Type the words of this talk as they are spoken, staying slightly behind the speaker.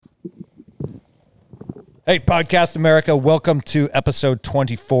Hey, Podcast America, welcome to episode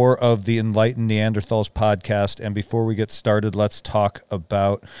 24 of the Enlightened Neanderthals podcast. And before we get started, let's talk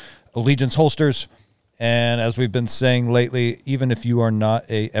about Allegiance holsters. And as we've been saying lately, even if you are not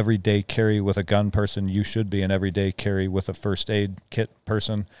a everyday carry with a gun person, you should be an everyday carry with a first aid kit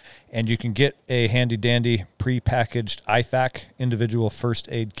person. And you can get a handy-dandy pre-packaged IFAC individual first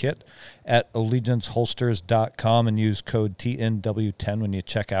aid kit at allegianceholsters.com and use code TNW10 when you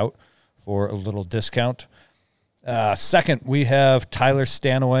check out for a little discount. Second, we have Tyler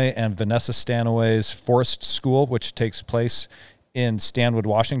Stanaway and Vanessa Stanaway's Forest School, which takes place in Stanwood,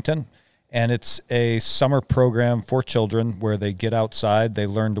 Washington. And it's a summer program for children where they get outside, they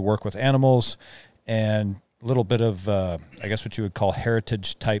learn to work with animals, and a little bit of, I guess what you would call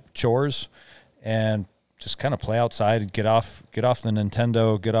heritage-type chores, and just kind of play outside and get off the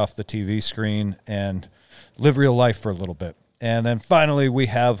Nintendo, get off the TV screen, and live real life for a little bit. And then finally, we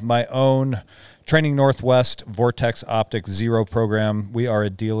have my own Training Northwest Vortex Optics Zero program. We are a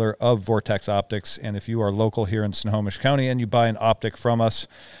dealer of Vortex Optics, and if you are local here in Snohomish County and you buy an optic from us,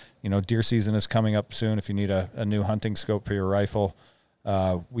 you know, deer season is coming up soon. If you need a new hunting scope for your rifle,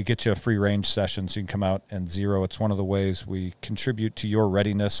 we get you a free range session so you can come out and zero. It's one of the ways we contribute to your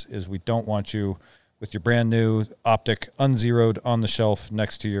readiness is we don't want you with your brand new optic unzeroed on the shelf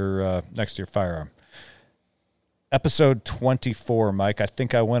next to your firearm. Episode 24, Mike. I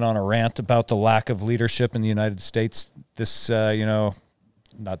think I went on a rant about the lack of leadership in the United States this,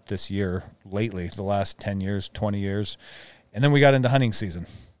 not this year, lately, the last 10 years, 20 years. And then we got into hunting season.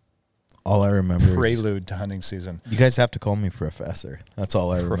 All I remember Prelude to hunting season. You guys have to call me Professor. That's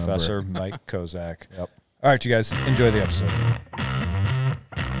all I remember. Professor Mike Kozak. Yep. All right, you guys, enjoy the episode.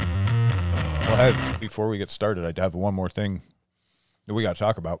 Well, before we get started, I have one more thing that we got to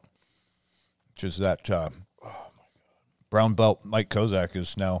talk about, which is that brown belt Mike Kozak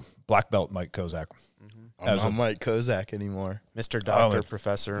is now black belt Mike Kozak. Mm-hmm. I'm not Mike Kozak anymore. Mr. Doctor,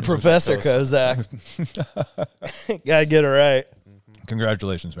 Professor. Professor Kozak. Gotta get it right.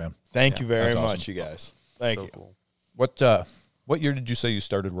 Congratulations, man. Thank you very That's much, awesome. you guys. Thank you. Cool. What year did you say you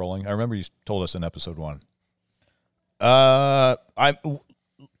started rolling? I remember you told us in episode 1. I'm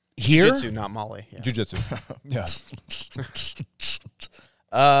here. Jiu-jitsu, not Molly. Yeah. Jiu-jitsu. Yeah.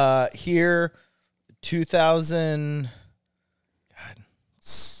 Here,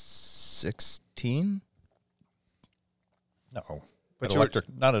 2016. No. But electric,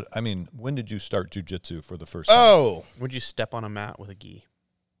 when did you start jiu-jitsu for the first time? Oh, Would you step on a mat with a gi?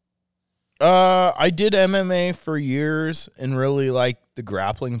 I did MMA for years and really liked the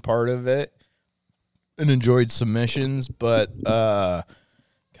grappling part of it and enjoyed submissions, but maybe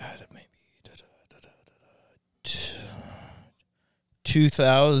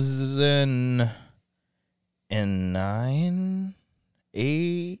 2009,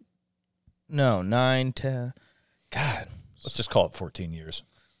 9, 10. God. Let's just call it 14 years.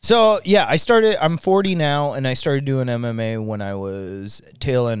 So, yeah, I'm 40 now, and I started doing MMA when I was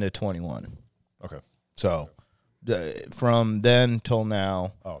tail end of 21. Okay. So, from then till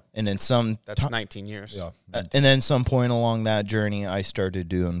now, and then That's 19 years. Yeah. And then some point along that journey, I started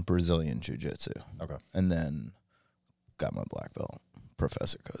doing Brazilian Jiu-Jitsu. Okay. And then got my black belt,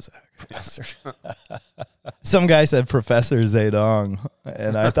 Professor Kozak. Some guy said Professor Zedong,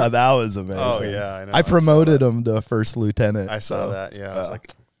 and I thought that was amazing. Oh, yeah, I know. I promoted him to first lieutenant. I saw that, yeah. I was like,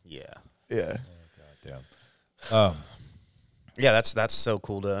 yeah. Yeah. Goddamn. Yeah, that's so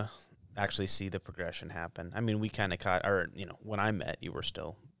cool to actually see the progression happen. I mean, we kind of caught, when I met, you were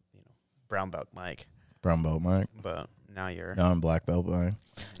still, brown belt Mike. Brown belt Mike. But now you're... Now I'm black belt Mike.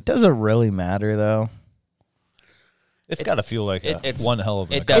 Doesn't really matter, though. It's got to feel like it's one hell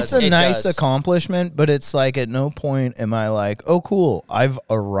of an It's a nice does. accomplishment, but it's like at no point am I like, oh, cool, I've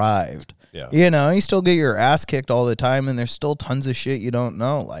arrived. Yeah. You still get your ass kicked all the time, and there's still tons of shit you don't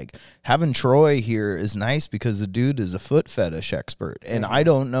know. Like, having Troy here is nice because the dude is a foot fetish expert, and I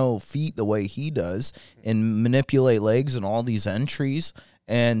don't know feet the way he does and manipulate legs and all these entries.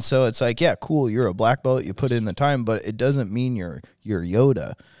 And so it's like, yeah, cool, you're a black belt, you put in the time, but it doesn't mean you're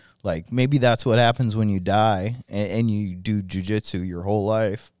Yoda. Like, maybe that's what happens when you die and you do jiu-jitsu your whole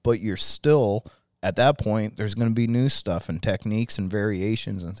life, but you're still, at that point, there's going to be new stuff and techniques and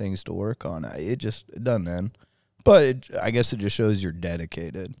variations and things to work on. It doesn't end. But I guess it just shows you're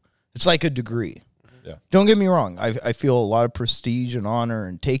dedicated. It's like a degree. Yeah. Don't get me wrong. I feel a lot of prestige and honor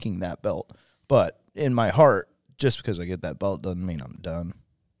in taking that belt. But in my heart, just because I get that belt doesn't mean I'm done.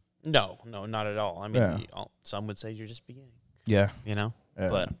 No, not at all. I mean, some would say you're just beginning. Yeah.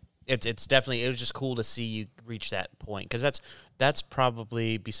 But it's definitely, it was just cool to see you reach that point, because that's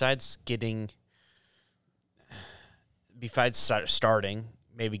probably, besides starting,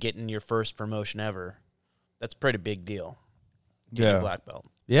 maybe getting your first promotion ever, That's a pretty big deal. Getting a black belt.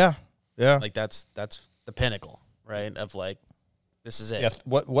 Yeah. Like that's the pinnacle, right? Of like, this is it. Yeah.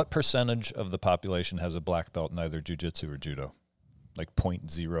 What percentage of the population has a black belt in either jiu-jitsu or judo? Like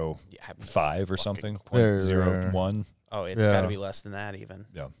 0.05 or something? 0.01? Oh, it's got to be less than that even.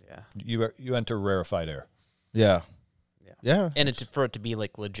 Yeah. Yeah. You enter rarefied air. Yeah. And for it to be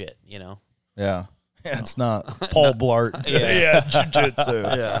like legit, you know? Yeah. It's not Paul Blart. Jiu-jitsu.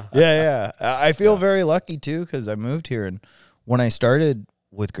 Yeah. I feel very lucky, too, because I moved here. And when I started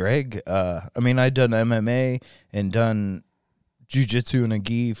with Greg, I'd done MMA and done jiu-jitsu and a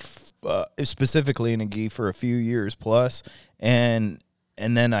gi, specifically in a gi for a few years plus. And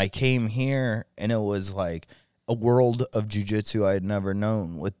then I came here, and it was like a world of jiu-jitsu I had never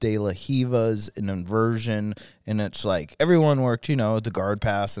known with De La Rivas and inversion. And it's like everyone worked, the guard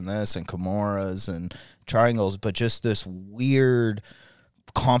pass and this and Kimuras and triangles, but just this weird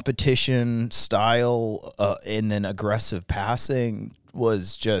competition style and then aggressive passing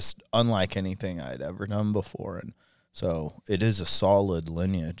was just unlike anything I'd ever done before. And so it is a solid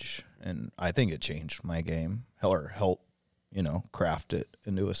lineage, and I think it changed my game or helped, craft it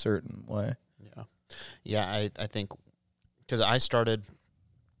into a certain way. Yeah, I think because I started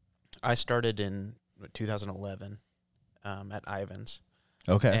in 2011 at Ivan's.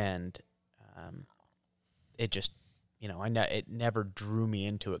 Okay. And it just, it never drew me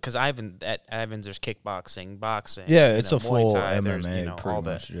into it because at Ivan's there's kickboxing, boxing. Yeah, it's a full Thai, MMA pretty all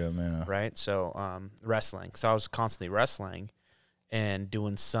much. Yeah. right? So wrestling. So I was constantly wrestling and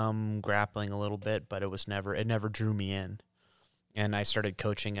doing some grappling a little bit, but it never drew me in. And I started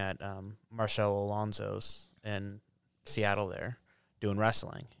coaching at Marcelo Alonso's in Seattle there, doing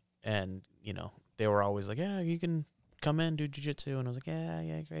wrestling. And, they were always like, yeah, you can come in, do jiu-jitsu. And I was like,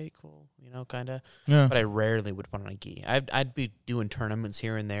 yeah, great, cool, kind of. Yeah. But I rarely would put on a gi. I'd be doing tournaments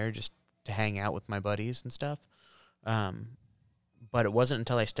here and there just to hang out with my buddies and stuff. But it wasn't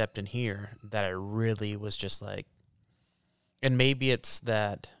until I stepped in here that I really was just like, and maybe it's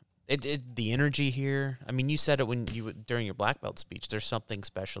that... the energy here. I mean, you said it during your black belt speech. There's something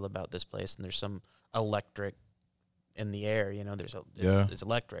special about this place, and there's some electric in the air. It's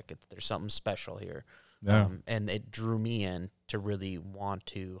electric. There's something special here. Yeah. And it drew me in to really want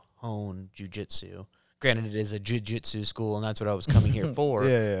to hone jiu-jitsu. Granted, it is a jiu-jitsu school, and that's what I was coming here for.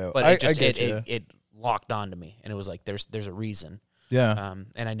 Yeah. But it locked onto me, and it was like there's a reason. Yeah.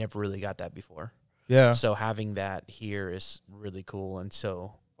 And I never really got that before. Yeah. So having that here is really cool, and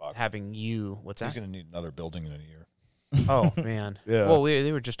so. Having you, what's that? He's going to need another building in a year. Oh, man. Yeah. Well,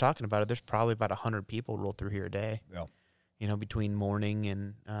 they were just talking about it. There's probably about 100 people roll through here a day. Yeah. Between morning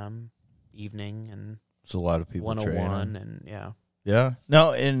and evening and It's a lot of people 101 training. and yeah. Yeah.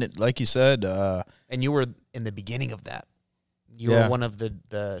 No, and like you said, and you were in the beginning of that. You Yeah. were one of the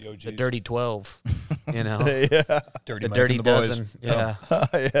Dirty 12, yeah. Dirty the Mike Dirty and the boys. Dozen. Yeah.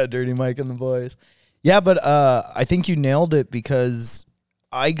 Yeah, Dirty Mike and the boys. Yeah, but I think you nailed it because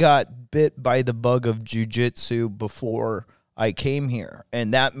I got bit by the bug of jiu-jitsu before I came here,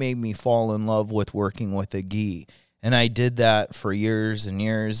 and that made me fall in love with working with a gi. And I did that for years and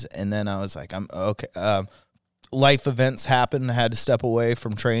years, and then I was like, I'm okay. Life events happened. I had to step away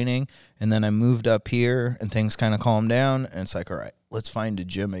from training, and then I moved up here, and things kind of calmed down, and it's like, all right, let's find a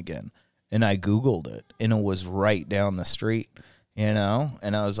gym again. And I Googled it, and it was right down the street, and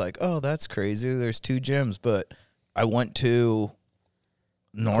I was like, oh, that's crazy. There's 2 gyms, but I went to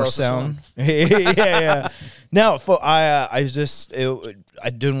North Sound. Yeah. No, I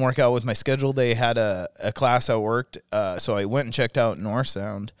didn't work out with my schedule. They had a class I worked, so I went and checked out North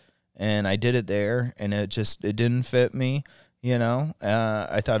Sound, and I did it there, and it didn't fit me.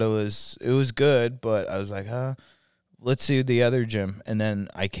 I thought it was good, but I was like, let's see the other gym. And then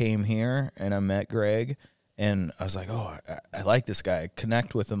I came here and I met Greg, and I was like, oh, I like this guy. I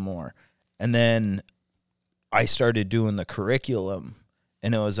connect with him more. And then I started doing the curriculum.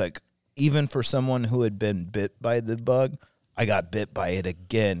 And it was like, even for someone who had been bit by the bug, I got bit by it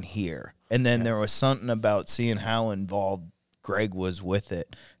again here. And then there was something about seeing how involved Greg was with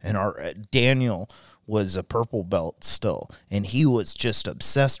it. And our Daniel was a purple belt still, and he was just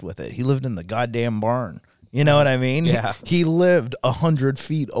obsessed with it. He lived in the goddamn barn. You know what I mean? Yeah. He lived 100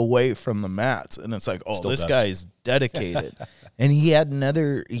 feet away from the mats, and it's like, oh, Still this does. guy's dedicated. And he had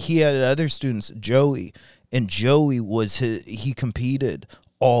other students, Joey. And Joey he competed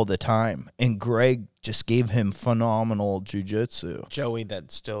all the time. And Greg just gave him phenomenal jiu-jitsu. Joey,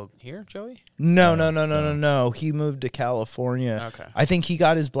 that's still here, Joey? No. He moved to California. Okay. I think he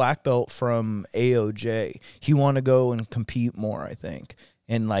got his black belt from AOJ. He wanted to go and compete more, I think.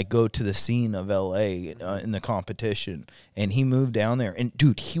 and like go to the scene of LA in the competition. And he moved down there, and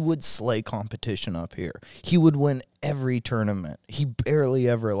dude, he would slay competition up here. He would win every tournament. He barely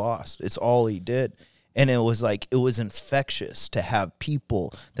ever lost. It's all he did. And it was like, it was infectious to have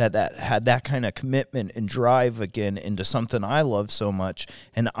people that had that kind of commitment and drive again into something I love so much.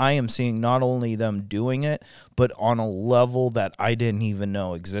 And I am seeing not only them doing it, but on a level that I didn't even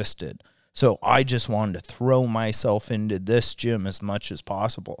know existed. So I just wanted to throw myself into this gym as much as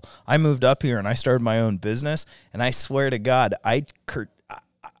possible. I moved up here and I started my own business, and I swear to God,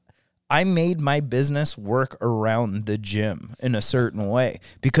 I made my business work around the gym in a certain way,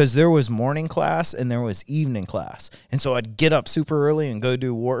 because there was morning class and there was evening class. And so I'd get up super early and go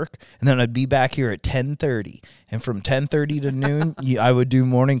do work, and then I'd be back here at 10:30. And from 10:30 to noon, I would do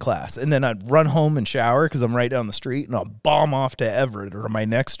morning class. And then I'd run home and shower because I'm right down the street, and I'll bomb off to Everett or my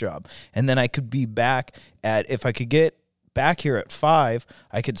next job. And then I could be back if I could get back here at 5,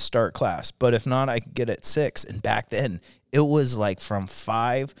 I could start class. But if not, I could get at 6. And back then, it was like from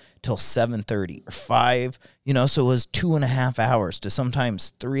 5 till 7:30 or 5, so it was 2.5 hours to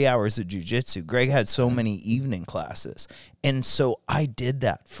sometimes 3 hours of jiu-jitsu. Greg had so many evening classes. And so I did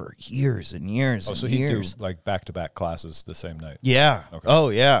that for years and years and years. So he'd do like back-to-back classes the same night? Yeah. Okay. Oh,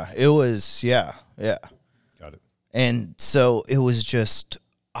 yeah. It was, yeah. Got it. And so it was just,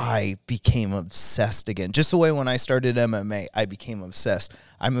 I became obsessed again. Just the way when I started MMA, I became obsessed.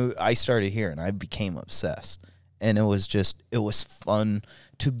 I started here and I became obsessed. And it was fun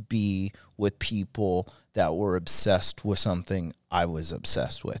to be with people that were obsessed with something I was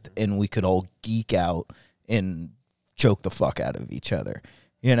obsessed with. And we could all geek out and joke the fuck out of each other,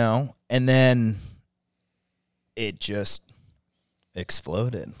 And then it just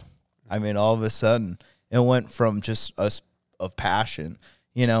exploded. I mean, all of a sudden, it went from just us of passion,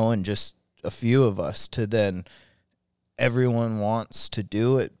 and just a few of us, to then everyone wants to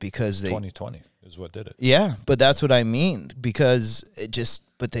do it because 2020 is what did it. Yeah, but that's what I mean, because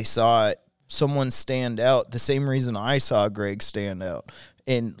but they saw someone stand out the same reason I saw Greg stand out,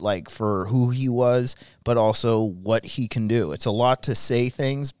 and like for who he was, but also what he can do. It's a lot to say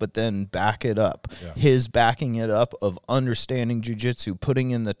things, but then back it up. Yeah. His backing it up of understanding jiu-jitsu,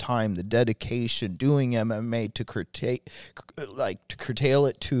 putting in the time, the dedication, doing MMA to curtail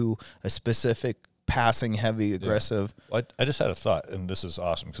it to a specific passing, heavy, aggressive. Yeah. Well, I just had a thought, and this is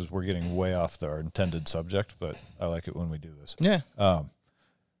awesome because we're getting way off our intended subject, but I like it when we do this. Yeah.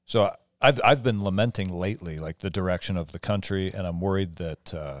 So I've been lamenting lately, like the direction of the country, and I'm worried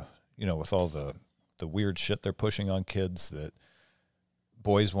that with all the weird shit they're pushing on kids, that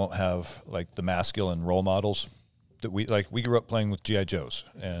boys won't have like the masculine role models that we grew up playing with G.I. Joes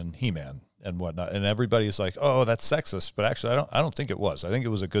and He-Man and whatnot, and everybody's like, oh, that's sexist, but actually I don't think it was. I think it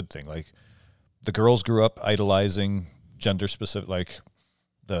was a good thing. Like, the girls grew up idolizing gender specific, like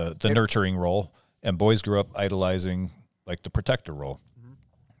the nurturing role, and boys grew up idolizing like the protector role. Mm-hmm.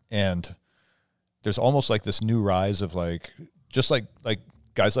 And there's almost like this new rise of like, just like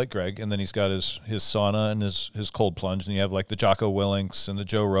guys like Greg, and then he's got his sauna and his cold plunge, and you have like the Jocko Willinks and the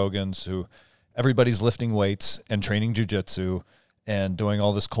Joe Rogans, who everybody's lifting weights and training jiu-jitsu and doing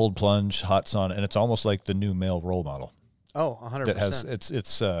all this cold plunge, hot sauna, and it's almost like the new male role model. Oh, 100%. That has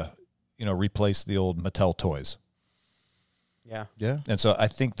it's replace the old Mattel toys. Yeah. Yeah. And so I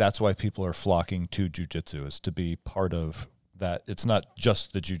think that's why people are flocking to jiu-jitsu, is to be part of that. It's not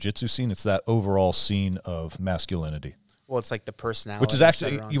just the jiu-jitsu scene, it's that overall scene of masculinity. Well, it's like the personality. Which is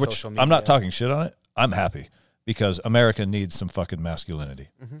actually, I'm not talking shit on it. I'm happy because America needs some fucking masculinity.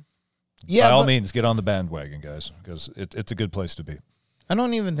 Mm-hmm. Yeah. By all means, get on the bandwagon, guys, because it's a good place to be. I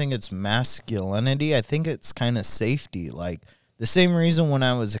don't even think it's masculinity. I think it's kind of safety. Like, the same reason when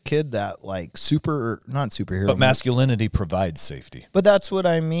I was a kid that, like, not superhero. But masculinity provides safety. But that's what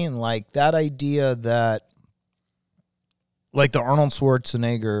I mean. Like, that idea that, like, the Arnold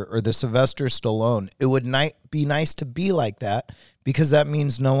Schwarzenegger or the Sylvester Stallone, it would be nice to be like that, because that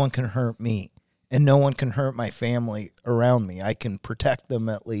means no one can hurt me and no one can hurt my family around me. I can protect them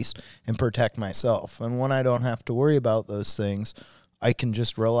at least and protect myself. And when I don't have to worry about those things, I can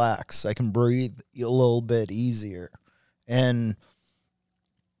just relax. I can breathe a little bit easier. And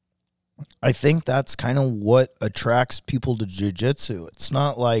I think that's kind of what attracts people to jiu-jitsu. It's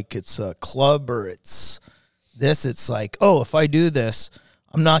not like it's a club or it's this. It's like, oh, if I do this,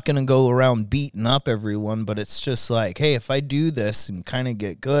 I'm not going to go around beating up everyone. But it's just like, hey, if I do this and kind of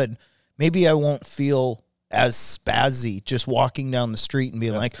get good, maybe I won't feel as spazzy just walking down the street and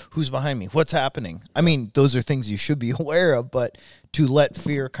being like, who's behind me? What's happening? I mean, those are things you should be aware of. But to let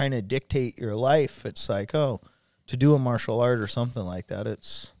fear kind of dictate your life, it's like, oh, to do a martial art or something like that,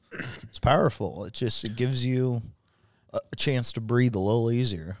 it's powerful. It gives you a chance to breathe a little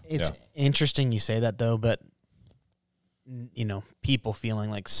easier. It's interesting you say that, though, but, you know, people feeling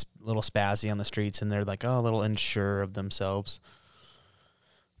like a little spazzy on the streets, and they're like, oh, a little unsure of themselves.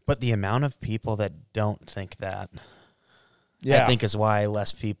 But the amount of people that don't think that, I think, is why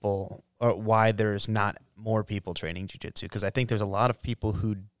less people, or why there's not more people training jiu-jitsu. Because I think there's a lot of people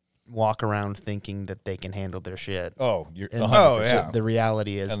who walk around thinking that they can handle their shit. Oh, you're And 100%. the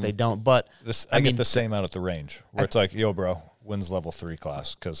reality is And they don't. But I get the same out at the range where it's like, yo, bro, when's level 3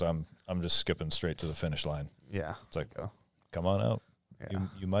 class? Because I'm just skipping straight to the finish line. Yeah, It's like, come on out. Yeah.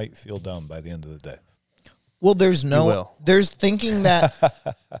 You might feel dumb by the end of the day. Well, there's will. there's thinking that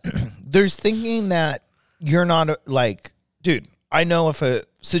you're not like, dude, I know if a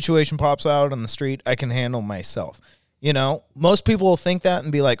situation pops out on the street, I can handle myself. You know, most people will think that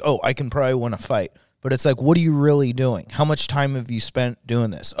and be like, oh, I can probably win a fight. But it's like, what are you really doing? How much time have you spent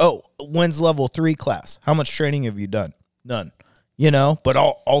doing this? Oh, when's level 3 class? How much training have you done? None. You know, but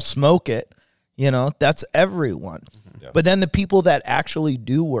I'll smoke it. You know, that's everyone. Yeah. But then the people that actually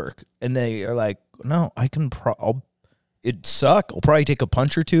do work and they are like, no, I can it'd suck. I'll probably take a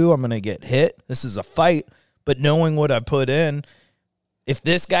punch or two. I'm going to get hit. This is a fight. But knowing what I put in, if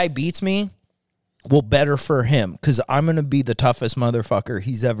this guy beats me, well, better for him, because I'm going to be the toughest motherfucker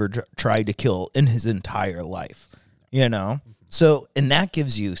he's ever tried to kill in his entire life, you know? So, and that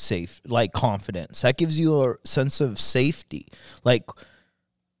gives you confidence. That gives you a sense of safety. Like,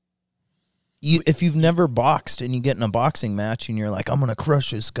 if you've never boxed and you get in a boxing match and you're like, I'm going to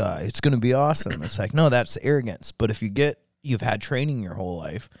crush this guy, it's going to be awesome. It's like, no, that's arrogance. But if you've had training your whole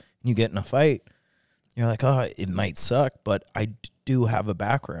life and you get in a fight, you're like, oh, it might suck, but I do have a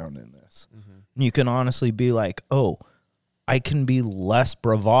background in this. Mm-hmm. And you can honestly be like, oh, I can be less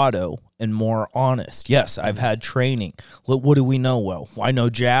bravado and more honest. Yes, I've had training. What do we know well? I know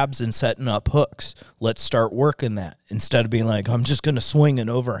jabs and setting up hooks. Let's start working that instead of being like, I'm just going to swing an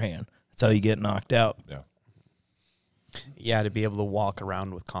overhand. That's how you get knocked out. Yeah, to be able to walk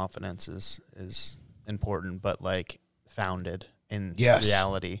around with confidence is important, but like founded in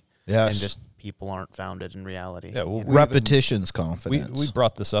reality. Yes. And just people aren't founded in reality. Yeah, well, repetition's confidence. We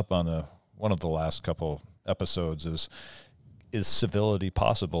brought this up on one of the last couple episodes is civility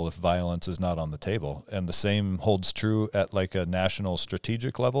possible if violence is not on the table? And the same holds true at like a national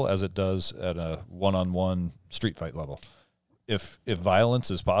strategic level as it does at a one-on-one street fight level. If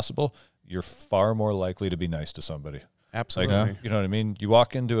violence is possible, you're far more likely to be nice to somebody. Absolutely. Like, you know what I mean? You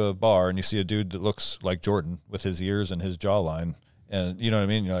walk into a bar and you see a dude that looks like Jordan with his ears and his jawline, and you know what I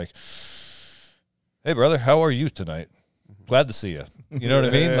mean? You're like, hey, brother, how are you tonight? Glad to see you. You know what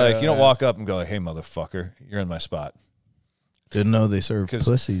I mean? Like, you don't walk up and go like, hey, motherfucker, you're in my spot. Didn't know they serve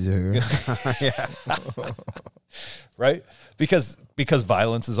pussies here. Yeah. Right? Because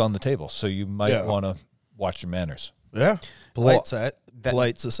violence is on the table, so you might want to watch your manners. Yeah. Polite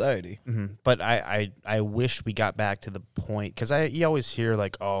society. Mm-hmm. But I wish we got back to the point, because you always hear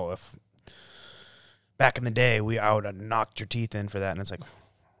like, oh, if back in the day I would have knocked your teeth in for that, and it's like,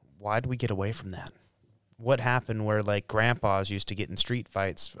 why did we get away from that? What happened where like grandpas used to get in street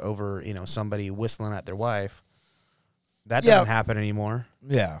fights over, you know, somebody whistling at their wife? That doesn't happen anymore.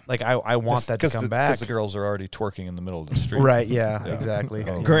 Yeah. Like I want that to come back. Because the girls are already twerking in the middle of the street. Right, yeah. Exactly.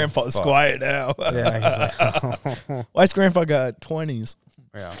 Oh, Grandpa's quiet now. Yeah, he's like, oh. Why's Grandpa got 20s?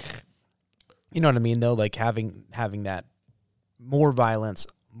 Yeah. You know what I mean, though? Like having that more violence,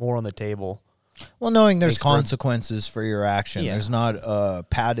 more on the table. Well, knowing there's consequences for your action. Yeah. There's not a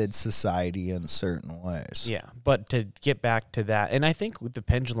padded society in certain ways. Yeah, but to get back to that, and I think with the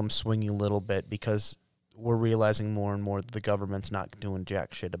pendulum swinging a little bit, because we're realizing more and more that the government's not doing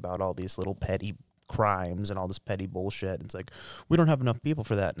jack shit about all these little petty crimes and all this petty bullshit. It's like, we don't have enough people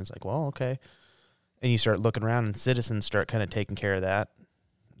for that. And it's like, well, okay. And you start looking around and citizens start kind of taking care of that.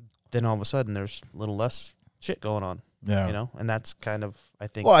 Then all of a sudden there's a little less shit going on. Yeah. You know, and that's kind of, I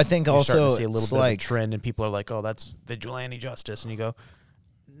think. Well, I think you're starting also to see a little it's bit like of a trend, and people are like, oh, that's vigilante justice. And you go,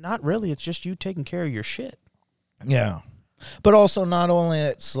 not really. It's just you taking care of your shit. Yeah. But also not only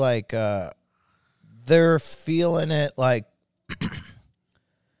it's like they're feeling it like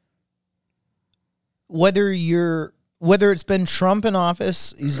whether it's been Trump in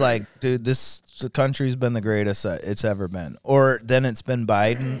office, he's like, dude, the country's been the greatest it's ever been. Or then it's been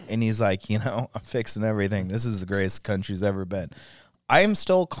Biden, and he's like, you know, I'm fixing everything. This is the greatest country's ever been. I am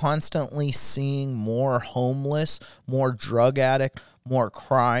still constantly seeing more homeless, more drug addict, more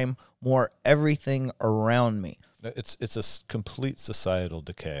crime, more everything around me. It's a complete societal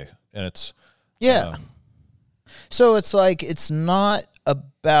decay, and it's so it's like it's not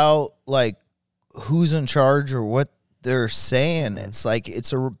about like who's in charge or what they're saying. It's like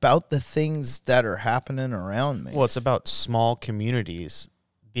it's about the things that are happening around me. Well, it's about small communities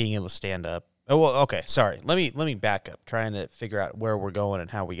being able to stand up. Oh, well, okay, sorry. Let me back up, trying to figure out where we're going and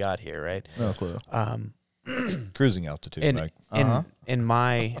how we got here, right? No clue. Cruising altitude, Mike. In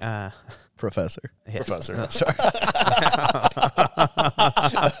my Professor. yes. Professor. Sorry.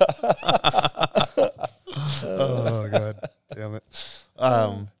 Oh God, damn it.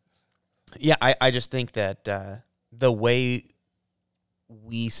 Yeah, I just think that the way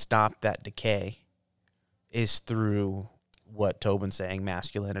we stop that decay is through what Tobin's saying,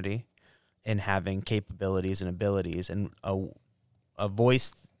 masculinity, and having capabilities and abilities, and a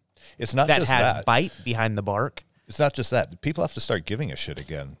voice. It's not that just has that. bite behind the bark. It's not just that. People have to start giving a shit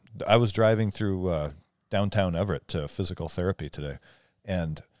again. I was driving through downtown Everett to physical therapy today,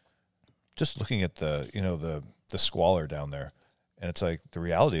 and just looking at the squalor down there, and it's like the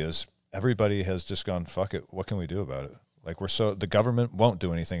reality is everybody has just gone, fuck it, what can we do about it? Like the government won't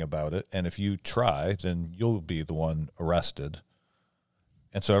do anything about it, and if you try, then you'll be the one arrested.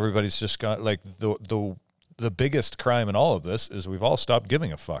 And so everybody's just got like the biggest crime in all of this is we've all stopped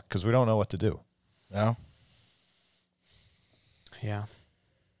giving a fuck because we don't know what to do. Yeah. Yeah.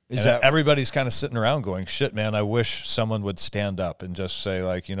 Everybody's kind of sitting around going, shit, man, I wish someone would stand up and just say,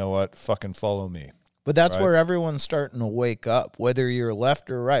 like, you know what, fucking follow me. But that's where everyone's starting to wake up, whether you're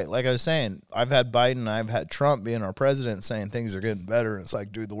left or right. Like I was saying, I've had Biden, I've had Trump being our president saying things are getting better. And it's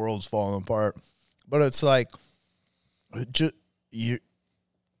like, dude, the world's falling apart. But it's like,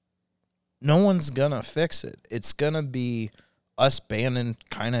 no one's going to fix it. It's going to be us banding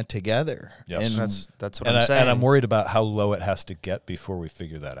kind of together. Yes. And That's what I'm saying. And I'm worried about how low it has to get before we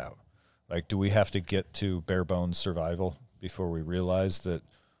figure that out. Like, do we have to get to bare bones survival before we realize that,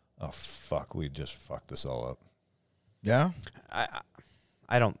 oh, fuck, we just fucked this all up? yeah.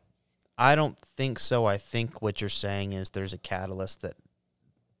 I don't think so. I think what you're saying is there's a catalyst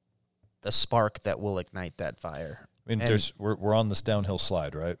the spark that will ignite that fire. I mean, we're on this downhill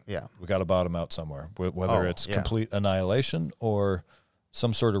slide, right? Yeah. We got to bottom out somewhere, whether it's complete annihilation or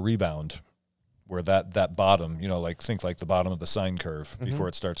some sort of rebound where that bottom, think like the bottom of the sine curve before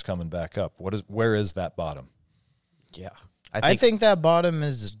it starts coming back up. Where is that bottom? Yeah. I think that bottom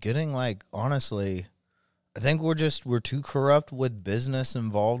is getting, like, honestly, I think we're too corrupt with business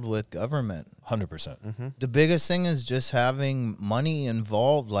involved with government. 100%. Mm-hmm. The biggest thing is just having money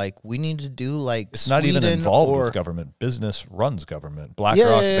involved. Like, we need to do, like, It's Sweden not even involved or with government. Business runs government.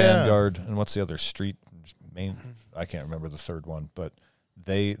 BlackRock, Vanguard, and what's the other main? I can't remember the third one, but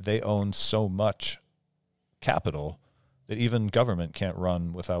they own so much capital that even government can't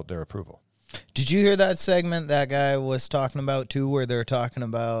run without their approval. Did you hear that segment that guy was talking about, too, where they're talking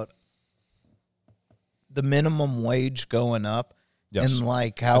about the minimum wage going up? Yes. And,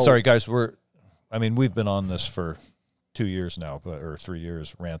 like, how... I'm sorry, guys, we've been on this for 2 years now, or 3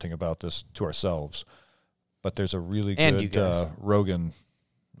 years, ranting about this to ourselves. But there's a really good Rogan...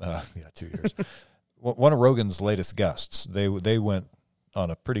 2 years. One of Rogan's latest guests, they went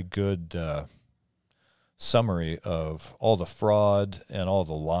on a pretty good summary of all the fraud and all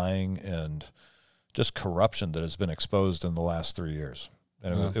the lying and just corruption that has been exposed in the last 3 years.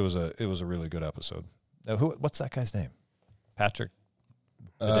 And it was a really good episode. Now, what's that guy's name? Patrick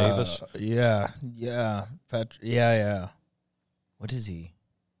Davis? Yeah. Yeah. What is he?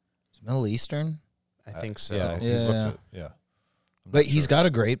 Is Middle Eastern? I think so. Yeah. But he's got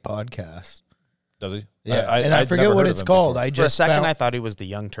a great podcast. Does he? Yeah, I forget what it's called. Before. For a second, I thought he was the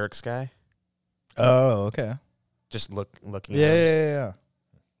Young Turks guy. Oh, okay. Just looking. Yeah.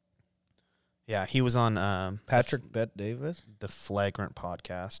 Yeah, he was on Patrick Bet Davis, the Flagrant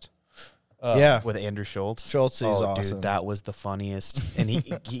podcast. With Andrew Schultz. Schultz is awesome. Dude, that was the funniest, and he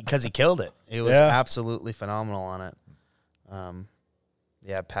because he killed it. It was absolutely phenomenal on it.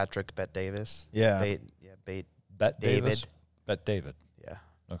 Patrick Bet Davis. Yeah, Bet David. Bet David. Yeah.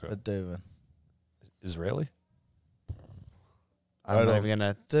 Okay. Bet David. Israeli? I'm not even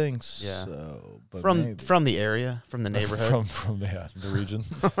gonna think so. But from the area, from the neighborhood, from the region.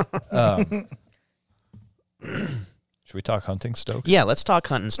 Should we talk hunting, Stoke? Yeah, let's talk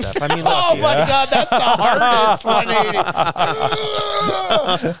hunting stuff. I mean, oh my God, that's the hardest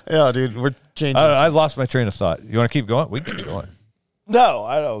 180. Yeah, dude, we're changing. I lost my train of thought. You want to keep going? We can keep going. No,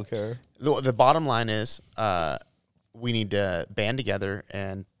 I don't care. The bottom line is, we need to band together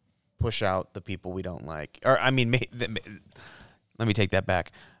and push out the people we don't like. Or, I mean, let me take that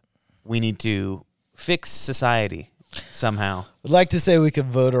back. We need to fix society somehow. I'd like to say we could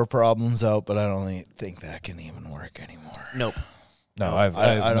vote our problems out, but I don't think that can even work anymore. Nope. No, I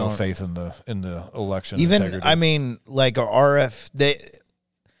have no faith in the election. Even integrity. I mean, like the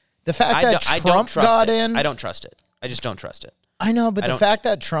fact that Trump got in. I don't trust it. I just don't trust it. I know, but the fact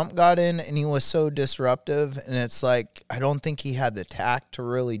that Trump got in and he was so disruptive, and it's like, I don't think he had the tact to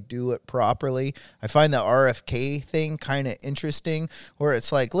really do it properly. I find the RFK thing kind of interesting, where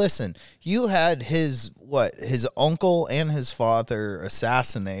it's like, listen, you had his uncle and his father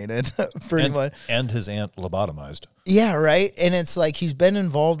assassinated, much. And his aunt lobotomized. Yeah, right? And it's like, he's been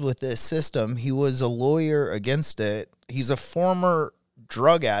involved with this system. He was a lawyer against it. He's a former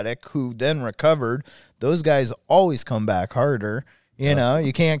drug addict who then recovered. Those guys always come back harder. You know,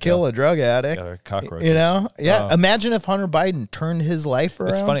 you can't kill a drug addict. Yeah, cockroaches. You know? Yeah. Imagine if Hunter Biden turned his life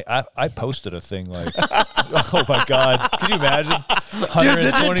around. It's funny. I posted a thing like, oh my God. Could you imagine? Dude,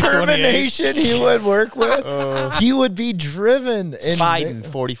 the determination he would work with. He would be driven. Biden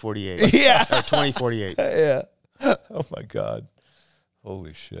 4048. Yeah. Or 2048. Yeah. Oh my God.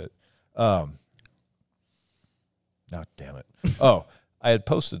 Holy shit. No, damn it. Oh, I had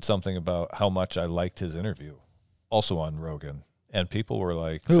posted something about how much I liked his interview, also on Rogan, and people were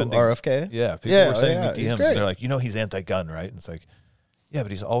like, RFK? Yeah, people were sending me DMs. And they're like, he's anti-gun, right? And it's like, yeah,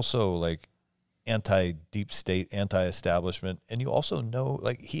 but he's also like anti-deep state, anti-establishment, and you also know,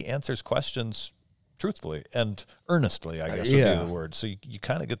 like, he answers questions truthfully and earnestly, I guess would be the word. So you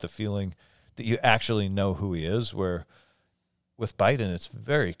kind of get the feeling that you actually know who he is. Where with Biden, it's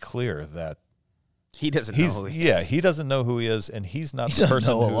very clear that. He doesn't know who he is. He doesn't know who he is, and he's not the person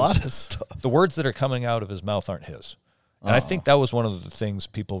know a lot of stuff. The words that are coming out of his mouth aren't his. And I think that was one of the things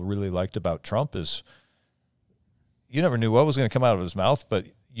people really liked about Trump is you never knew what was going to come out of his mouth, but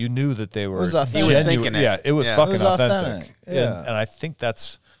you knew that they were He was thinking it. Yeah, it was fucking authentic. Yeah. And I think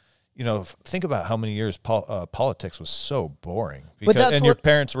that's, think about how many years politics was so boring. But that's your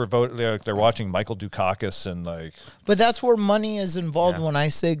parents were voting, they're watching Michael Dukakis and like. But that's where money is involved. When I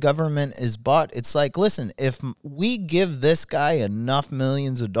say government is bought, it's like, listen, if we give this guy enough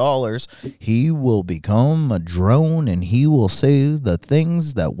millions of dollars, he will become a drone and he will say the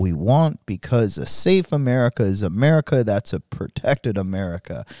things that we want, because a safe America is America that's a protected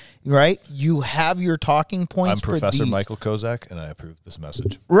America, right? You have your talking points. I'm Professor Michael Kozak, and I approve this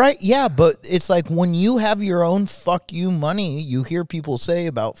message. Right, yeah, but it's like when you have your own fuck you money, you hear people say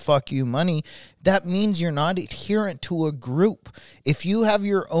about fuck you money, that means you're not adherent to a group. If you have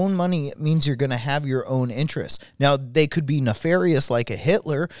your own money, it means you're going to have your own interests. Now, they could be nefarious like a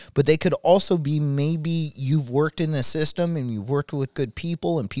Hitler, but they could also be maybe you've worked in the system and you've worked with good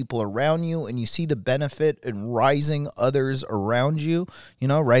people and people around you, and you see the benefit in rising others around you.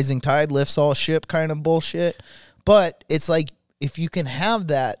 Rising tide lifts all ship kind of bullshit. But it's like, if you can have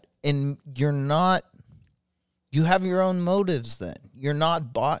that and you have your own motives, then you're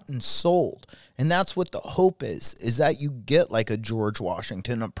not bought and sold. And that's what the hope is that you get like a George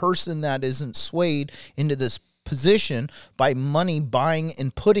Washington, a person that isn't swayed into this position by money buying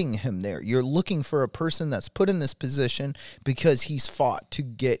and putting him there. You're looking for a person that's put in this position because he's fought to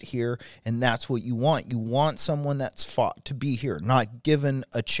get here, and that's what you want. You want someone that's fought to be here, not given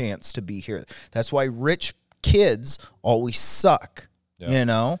a chance to be here. That's why rich kids always suck,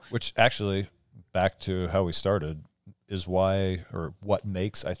 Which actually, back to how we started, is why, or what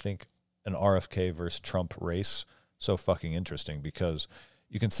makes, I think, an RFK versus Trump race so fucking interesting, because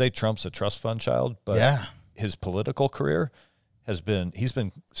you can say Trump's a trust fund child, but his political career he's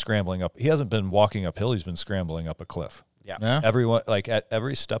been scrambling up. He hasn't been walking uphill. He's been scrambling up a cliff. Yeah. Everyone, like at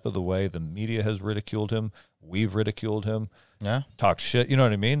every step of the way, the media has ridiculed him. We've ridiculed him. Yeah. Talked shit. You know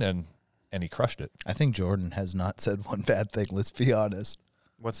what I mean? And he crushed it. I think Jordan has not said one bad thing. Let's be honest.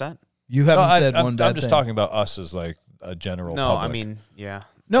 What's that? You haven't said one bad thing. I'm just talking about us as like a general public. I mean, yeah.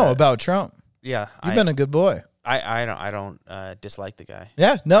 No, about Trump. Yeah. You've been a good boy. I don't dislike the guy.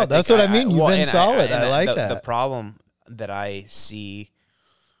 Yeah, no, that's what I mean. You've been solid. I like that. The problem that I see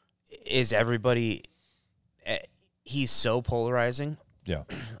is everybody, he's so polarizing. Yeah.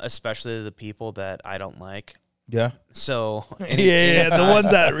 Especially the people that I don't like. Yeah. So the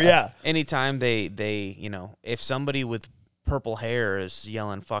ones that anytime they if somebody with purple hair is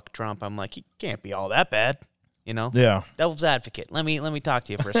yelling "fuck Trump," I'm like, he can't be all that bad. Yeah. Devil's advocate. Let me talk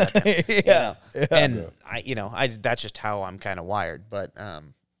to you for a second. Yeah. And I that's just how I'm kind of wired. But I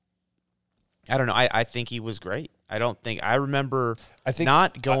don't know. I think he was great. I remember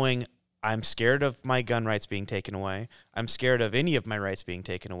not going. I'm scared of my gun rights being taken away. I'm scared of any of my rights being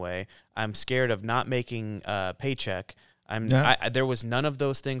taken away. I'm scared of not making a paycheck. There was none of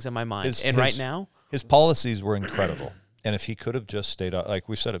those things in my mind. Right now, his policies were incredible. And if he could have just stayed off, like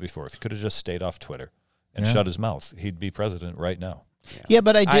we've said it before, if he could have just stayed off Twitter and shut his mouth, he'd be president right now. Yeah,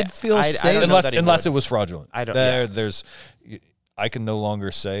 but I did feel safe. Unless it was fraudulent. I don't. I can no longer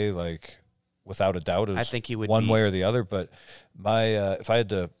say like without a doubt. I think he would one way or the other. But if I had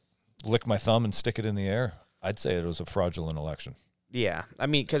to lick my thumb and stick it in the air, I'd say it was a fraudulent election. Yeah, I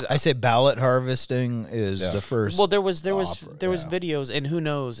mean, because I say ballot harvesting is the first. Well, there was videos, and who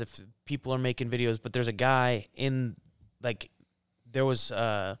knows if people are making videos, but there's a guy in, like, there was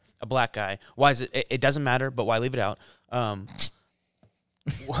a black guy. Why is it? It doesn't matter, but why leave it out?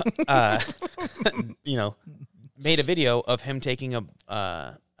 You know, made a video of him taking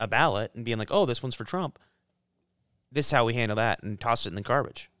a ballot and being like, "Oh, this one's for Trump. This is how we handle that," and tossed it in the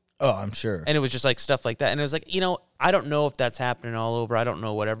garbage. Oh, I'm sure. And it was just like stuff like that. And it was like, I don't know if that's happening all over. I don't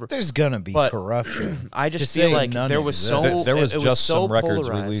know, whatever. There's gonna be corruption. I just feel like there was there was just some records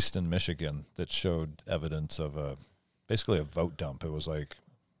polarized. released in Michigan that showed evidence of basically a vote dump. It was like,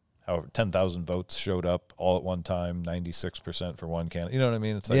 however, 10,000 votes showed up all at one time, 96% for one candidate. You know what I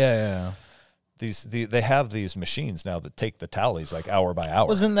mean? It's like, yeah. They have these machines now that take the tallies like hour by hour.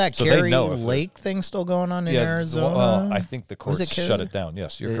 Wasn't that Kerry Lake thing still going on in Arizona? Well, I think the courts shut it down.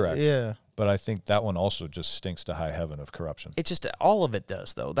 Yes, you're correct. Yeah. But I think that one also just stinks to high heaven of corruption. It's just all of it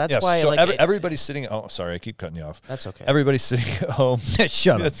does, though. That's why. So everybody's sitting. Oh, sorry, I keep cutting you off. That's okay. Everybody's sitting at home.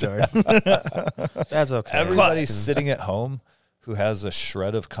 Shut up, Jordan. That's okay. Everybody's sitting at home who has a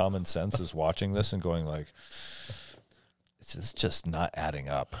shred of common sense is watching this and going like, it's just not adding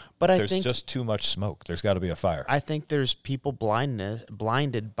up. But there's just too much smoke. There's got to be a fire. I think there's people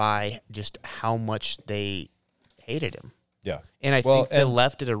blinded by just how much they hated him. Yeah. And I think the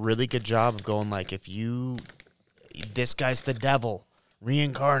left did a really good job of going like, this guy's the devil,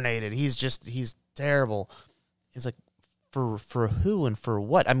 reincarnated. He's terrible. It's like, for who and for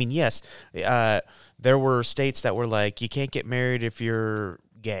what? I mean, yes, there were states that were like, you can't get married if you're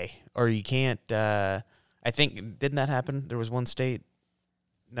gay, or you can't, I think, didn't that happen? There was one state.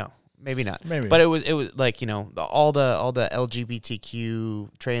 No, maybe not. Maybe, but it was like, all the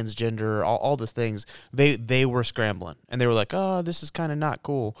LGBTQ, transgender, all the things. They were scrambling, and they were like, oh, this is kind of not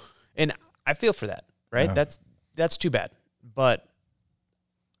cool. And I feel for that, right? Yeah. That's too bad. But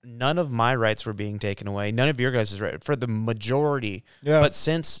none of my rights were being taken away. None of your guys' rights for the majority. Yeah. But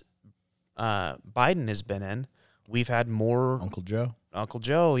since Biden has been in, we've had more. Uncle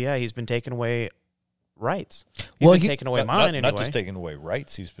Joe, yeah, he's been taking away rights. He's been taking away mine anyway. Not just taking away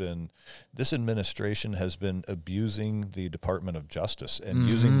rights. This administration has been abusing the Department of Justice and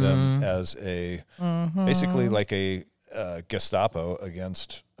using them as basically like a Gestapo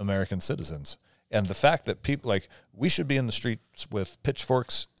against American citizens. And the fact that people we should be in the streets with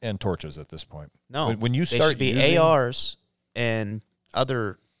pitchforks and torches at this point. No, when you start they should be ARs and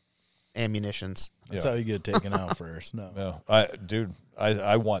other ammunitions. That's how you get taken out first. No,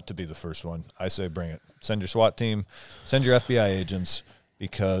 I want to be the first one. I say bring it. Send your SWAT team, send your FBI agents,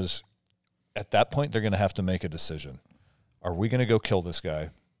 because at that point they're going to have to make a decision. Are we going to go kill this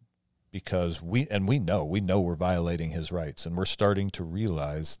guy? Because we know we're violating his rights, and we're starting to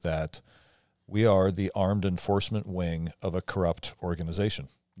realize that we are the armed enforcement wing of a corrupt organization.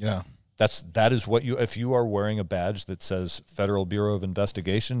 Yeah. That is what if you are wearing a badge that says Federal Bureau of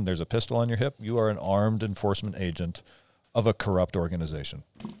Investigation, there's a pistol on your hip, you are an armed enforcement agent of a corrupt organization.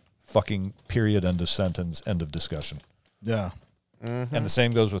 Fucking period, end of sentence, end of discussion. Yeah. Mm-hmm. And the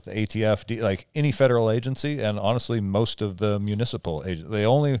same goes with the ATF, like any federal agency, and honestly, most of the municipal agents.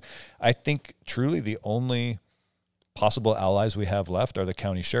 I think truly the only possible allies we have left are the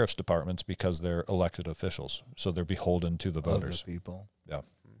county sheriff's departments, because they're elected officials. So they're beholden to the voters. Other people. Yeah.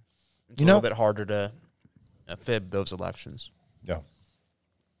 It's a little bit harder to fib those elections. Yeah.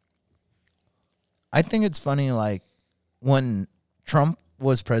 I think it's funny, like, when Trump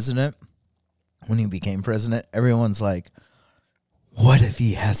was president, when he became president, everyone's like, what if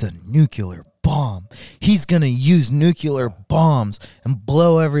he has a nuclear bomb? He's going to use nuclear bombs and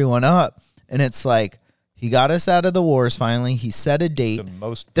blow everyone up. And it's like, he got us out of the wars finally. He set a date. The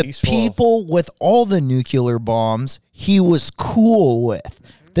most the peaceful. People with all the nuclear bombs, he was cool with.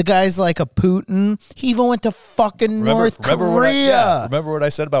 The guy's like a Putin. He even went to fucking North Korea. Remember what I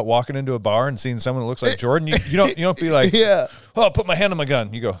said about walking into a bar and seeing someone that looks like Jordan? You don't be like, yeah. Oh, I'll put my hand on my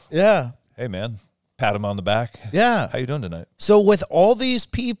gun. You go, yeah. Hey, man. Pat him on the back. Yeah. How you doing tonight? So with all these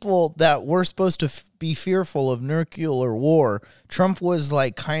people that were supposed to be fearful of nuclear war, Trump was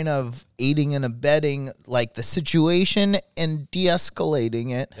like kind of aiding and abetting like the situation and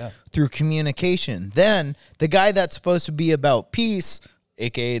de-escalating it through communication. Then the guy that's supposed to be about peace,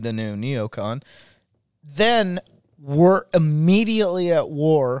 a.k.a. the new neocon, then we're immediately at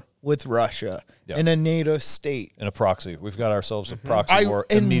war with Russia in a NATO state. In a proxy. We've got ourselves a proxy war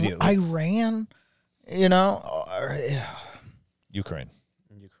immediately. Iran, Ukraine,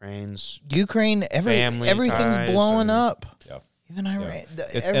 everything's blowing up. Yeah. Even Iran.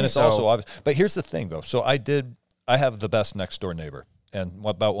 And it's also obvious. But here's the thing, though. So I have the best next door neighbor, and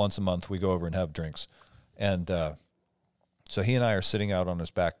about once a month we go over and have drinks. And so he and I are sitting out on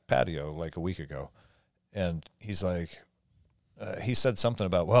his back patio like a week ago, and he's like, he said something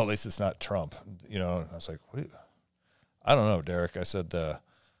about, well, at least it's not Trump, you know. And I was like, what? I don't know, Derek. I said,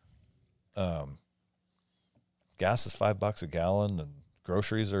 gas is $5 a gallon, and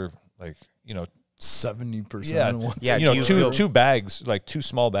groceries are like, you know, 70%. Yeah, you know, do you two feel- bags, like 2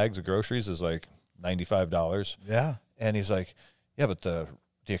 small bags of groceries is like $95. Yeah. And he's like, yeah, but the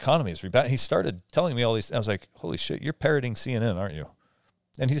economy is rebounding. He started telling me all these. I was like, holy shit, you're parroting CNN, aren't you?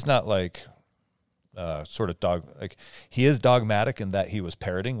 And he's not like sort of like he is dogmatic in that he was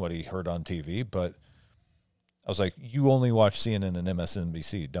parroting what he heard on TV. But I was like, you only watch CNN and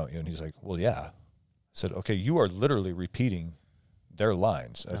MSNBC, don't you? And he's like, well, yeah. I said, okay, you are literally repeating their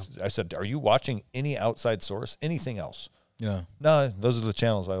lines. I said, are you watching any outside source, anything else? Yeah. No, those are the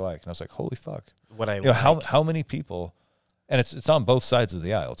channels I like. And I was like, holy fuck. What I You know, like. how many people, and it's on both sides of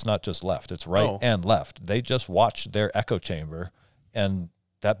the aisle. It's not just left. It's right and left. They just watch their echo chamber, and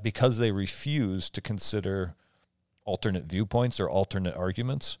that because they refuse to consider alternate viewpoints or alternate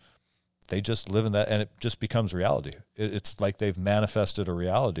arguments, they just live in that, and it just becomes reality. It's like they've manifested a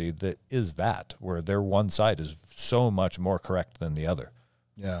reality that is that, where their one side is so much more correct than the other.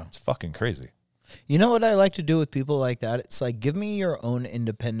 Yeah. It's fucking crazy. You know what I like to do with people like that? It's like, give me your own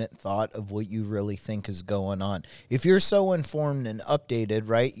independent thought of what you really think is going on. If you're so informed and updated,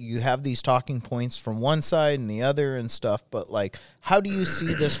 right, you have these talking points from one side and the other and stuff, but like, how do you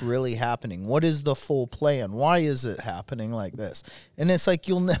see this really happening? What is the full plan? Why is it happening like this? And it's like,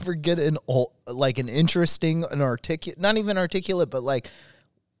 you'll never get an interesting, an articulate, not even articulate, but like,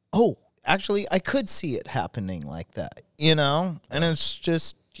 oh, actually, I could see it happening like that, you know? And it's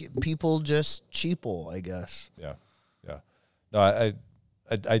just, people just cheaple, I guess. Yeah. No,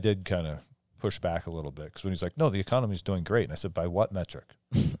 I did kind of push back a little bit, because when he's like, no, the economy's doing great. And I said, by what metric?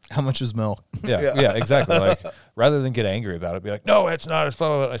 How much is milk? Yeah, exactly. Like, rather than get angry about it, be like, no, it's not. It's blah,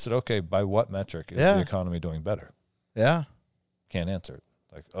 blah, blah. I said, okay, by what metric is the economy doing better? Yeah. Can't answer it.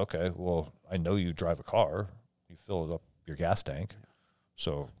 Like, okay, well, I know you drive a car. You fill up your gas tank.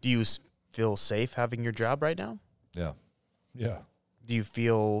 So. Do you feel safe having your job right now? Yeah. Do you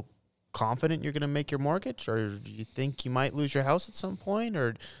feel confident you're going to make your mortgage, or do you think you might lose your house at some point?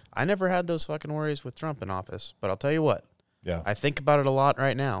 Or I never had those fucking worries with Trump in office, but I'll tell you what. Yeah. I think about it a lot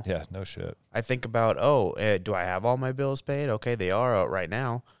right now. Yeah, no shit. I think about, do I have all my bills paid? Okay, they are out right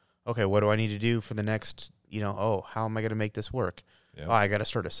now. Okay, what do I need to do for the next, how am I going to make this work? Yeah. Oh, I got to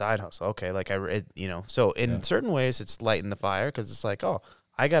start a side hustle. Okay, so in certain ways it's lighting the fire, because it's like,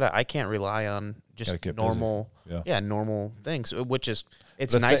 I can't rely on just normal, normal things, which is,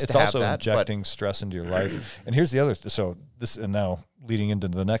 it's nice to have that. It's also injecting stress into your life. And here's the other, and now leading into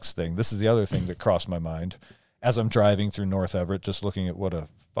the next thing, this is the other thing that crossed my mind as I'm driving through North Everett, just looking at what a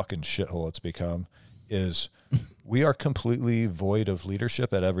fucking shithole it's become, is we are completely void of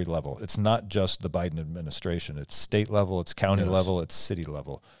leadership at every level. It's not just the Biden administration. It's state level, it's county level, it's city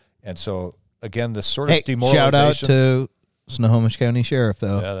level. And so, again, this sort of demoralization. Shout out to Snohomish County Sheriff,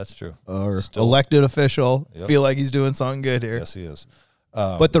 though. Yeah, that's true. Or elected official. Yep. Feel like he's doing something good here. Yes, he is.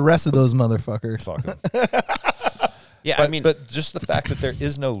 But the rest of those motherfuckers. Fuck him. Yeah, but just the fact that there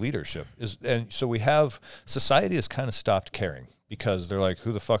is no leadership and so society has kind of stopped caring, because they're like,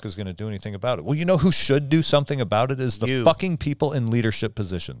 who the fuck is going to do anything about it? Well, you know who should do something about it is the fucking people in leadership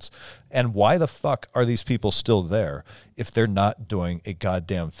positions. And why the fuck are these people still there if they're not doing a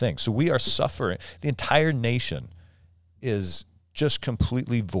goddamn thing? So we are suffering. The entire nation is just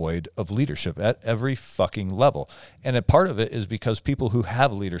completely void of leadership at every fucking level. And a part of it is because people who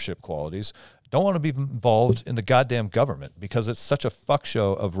have leadership qualities don't want to be involved in the goddamn government, because it's such a fuck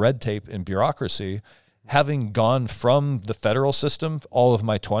show of red tape and bureaucracy. Having gone from the federal system all of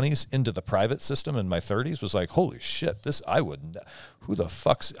my 20s into the private system in my 30s was like, holy shit,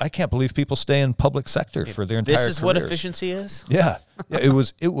 I can't believe people stay in public sector for their entire careers. This is what efficiency is? Yeah.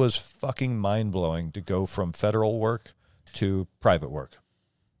 It was fucking mind-blowing to go from federal work to private work.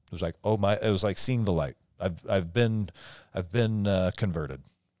 It was like, it was like seeing the light. I've been converted.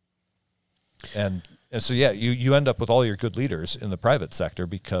 And so you end up with all your good leaders in the private sector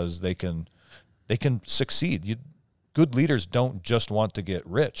because they can succeed. Good leaders don't just want to get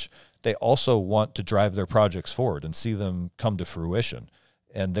rich. They also want to drive their projects forward and see them come to fruition.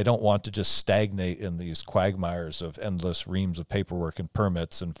 And they don't want to just stagnate in these quagmires of endless reams of paperwork and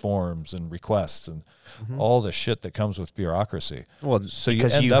permits and forms and requests and all the shit that comes with bureaucrocy. Well, so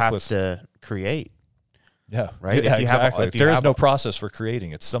because you you have to create. Yeah, right. Yeah, if you exactly. Have, there is no process for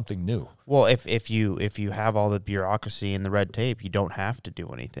creating. It's something new. Well, if you have all the bureaucracy and the red tape, you don't have to do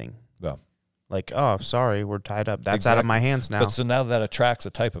anything. Yeah. Like, oh, sorry, we're tied up. That's out of my hands now. But so now that attracts a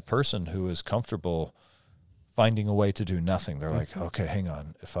type of person who is comfortable finding a way to do nothing. They're like, okay, hang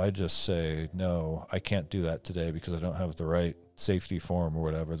on. If I just say, no, I can't do that today because I don't have the right safety form or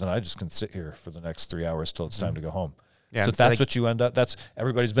whatever, then I just can sit here for the next 3 hours till it's time to go home. Yeah, so that's what you end up. That's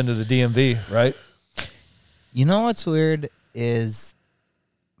everybody's been to the DMV, right? You know what's weird is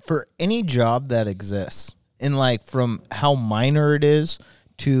for any job that exists, and like from how minor it is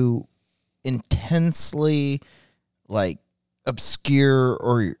to intensely like obscure,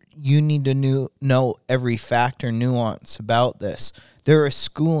 or you need to know every fact or nuance about this, there is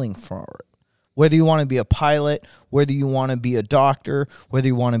schooling for it. Whether you want to be a pilot, whether you want to be a doctor, whether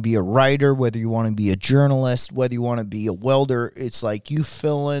you want to be a writer, whether you want to be a journalist, whether you want to be a welder, it's like you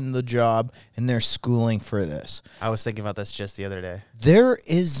fill in the job and there's schooling for this. I was thinking about this just the other day. There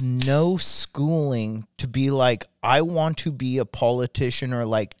is no schooling to be like, I want to be a politician, or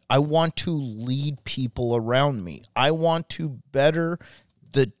like, I want to lead people around me. I want to better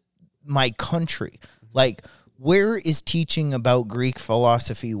my country. Like, where is teaching about Greek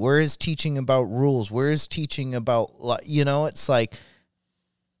philosophy? Where is teaching about rules? Where is teaching about, it's like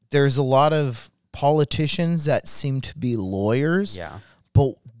there's a lot of politicians that seem to be lawyers. Yeah.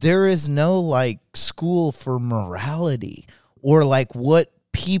 But there is no like school for morality, or like what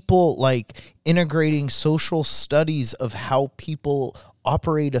people, like integrating social studies of how people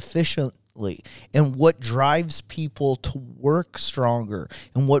operate efficiently and what drives people to work stronger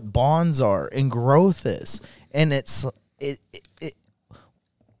and what bonds are and growth is. And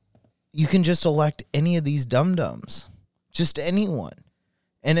you can just elect any of these dum-dums, just anyone.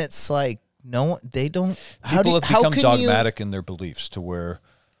 And it's like, no, they don't. People have become dogmatic in their beliefs to where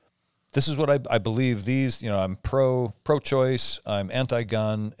this is what I believe. These, I'm pro-choice, I'm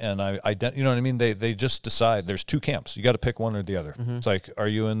anti-gun, and I you know what I mean? They just decide there's two camps. You got to pick one or the other. Mm-hmm. It's like, are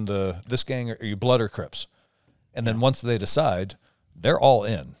you in this gang, or are you Blood or Crips? And then once they decide, they're all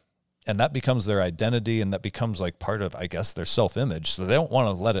in. And that becomes their identity, and that becomes like part of, I guess, their self-image. So they don't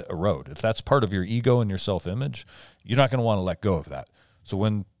want to let it erode. If that's part of your ego and your self-image, you're not going to want to let go of that. So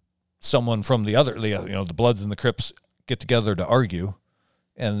when someone from the other, the Bloods and the Crips get together to argue,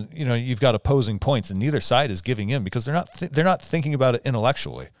 and you've got opposing points, and neither side is giving in because they're not thinking about it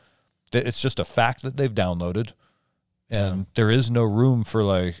intellectually. It's just a fact that they've downloaded, and there is no room for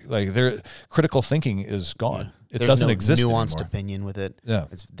like their critical thinking is gone. Yeah. It doesn't exist anymore. There's no nuanced opinion with it. Yeah,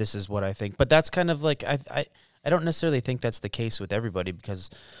 this is what I think. But that's kind of like I don't necessarily think that's the case with everybody, because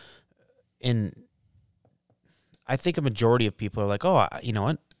I think a majority of people are like, oh, you know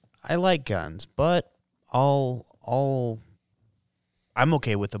what, I like guns, but I'm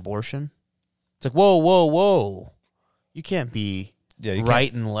okay with abortion. It's like, whoa. You can't be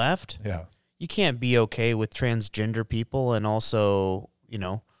right and left. Yeah. You can't be okay with transgender people and also,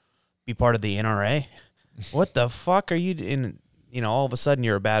 be part of the NRA. What the fuck are you in? All of a sudden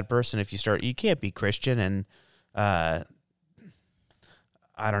you're a bad person if you can't be Christian and, I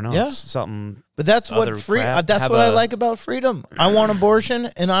don't know. Yeah. Something. But that's what I like about freedom. I want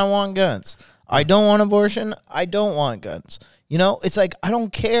abortion and I want guns. I don't want abortion. I don't want guns. It's like, I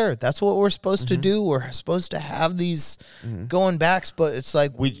don't care. That's what we're supposed to do. We're supposed to have these going backs, but it's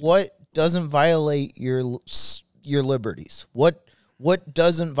like, what doesn't violate your liberties? What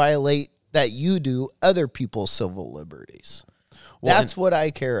doesn't violate that you do other people's civil liberties? Well, that's what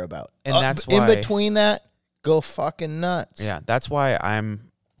I care about. And that's why, in between that, go fucking nuts. Yeah, that's why I'm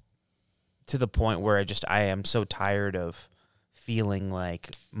to the point where I am so tired of feeling like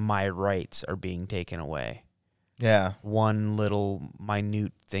my rights are being taken away. Yeah. One little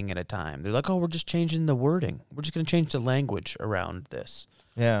minute thing at a time. They're like, oh, we're just changing the wording. We're just going to change the language around this.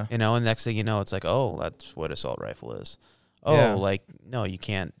 Yeah. And next thing you know, it's like, oh, that's what assault rifle is. Oh, like, no, you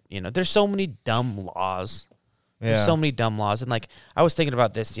can't, there's so many dumb laws. There's so many dumb laws. And like, I was thinking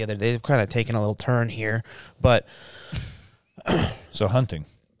about this the other day, kind of taking a little turn here, but. So hunting.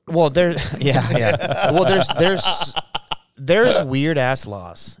 Well, yeah. Well, there's weird ass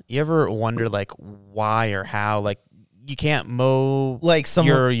laws. You ever wonder like why or how? Like you can't mow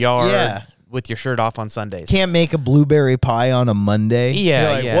your yard with your shirt off on Sundays. Can't make a blueberry pie on a Monday. Yeah,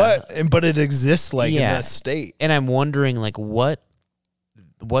 like, what? But it exists in that state. And I'm wondering like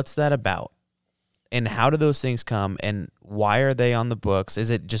what's that about? And how do those things come? And why are they on the books?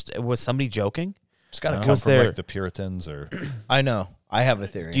 Was somebody joking? It's got to come from like the Puritans or. I know. I have a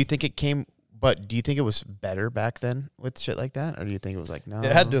theory. Do you think it came? But do you think it was better back then with shit like that? Or do you think it was like, no?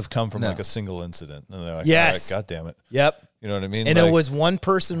 It had to have come from like a single incident. And they're like, yes. God damn it. Yep. You know what I mean? And it was one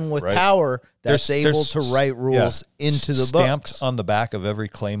person with power that's able to write rules into the stamped books. On the back of every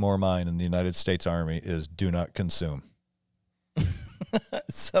Claymore mine in the United States Army is do not consume.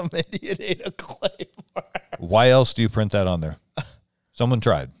 Some idiot ate a Claymore. Why else do you print that on there? Someone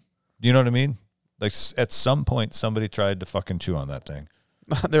tried. You know what I mean? Like at some point, somebody tried to fucking chew on that thing.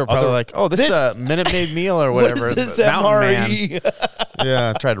 They were probably like, "Oh, this is a Minute Maid meal or whatever." What is this Mountain Man. MRE?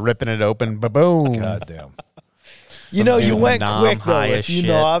 Yeah, tried ripping it open. Ba-boom. God damn. You know, you went nom quick though. high If as you shit.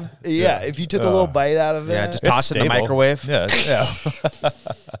 know, if you took a little bite out of it, Yeah, just It's toss it in the stable. microwave. Yeah, yeah.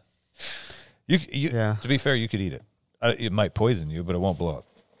 you Yeah. To be fair, you could eat it. It might poison you, but it won't blow up.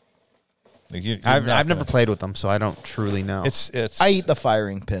 Like you're I've not never gonna- played with them, so I don't truly know. It's. I eat the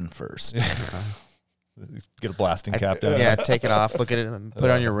firing pin first. Get a blasting cap down. Yeah, take it off, look at it, and put it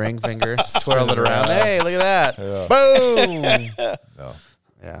on your ring finger, swirl it around. Hey, look at that. Boom. No.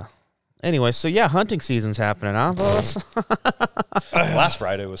 Yeah. Anyway, so yeah, hunting season's happening, huh, fellas? Last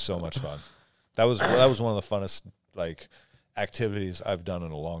Friday was so much fun. That was one of the funnest like activities I've done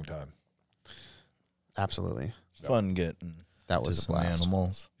in a long time. Absolutely. Fun getting That was to a some blast.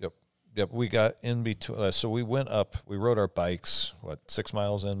 animals. Yep. We got in between. So we went up. We rode our bikes. 6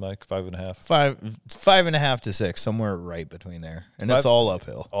 miles in, Mike? 5.5. 5.5 to 6, somewhere right between there, and it's all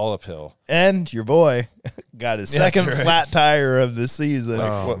uphill. All uphill. And your boy got his second that's right. flat tire of the season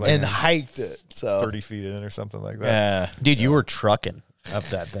Like and hiked it. So 30 feet in or something like that. yeah, Dude, you were trucking up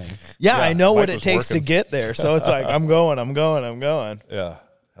that thing. yeah, I know Mike what it was takes to working. get there. So it's like I'm going. Yeah.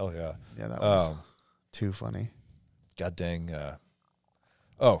 Hell yeah. Yeah, that was too funny. God dang.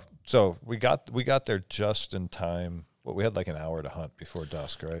 So we got there just in time. Well, we had like an hour to hunt before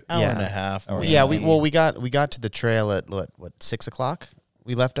dusk, right? Hour Yeah. and a half. Yeah, maybe. we got to the trail at what 6 o'clock.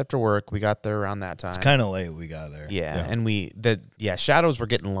 We left after work. We got there around that time. It's kind of late. We got there. Yeah, and shadows were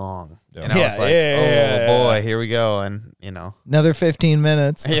getting long. Yeah. And I was like, Yeah. boy, here we go. And, Another 15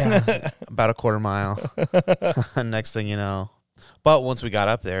 minutes. about a quarter mile. Next thing you know. But once we got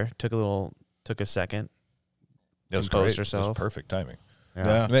up there, took a second. It was Composed great. It herself. was perfect timing.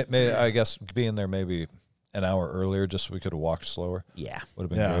 Yeah. I guess being there maybe an hour earlier just so we could have walked slower Yeah. would have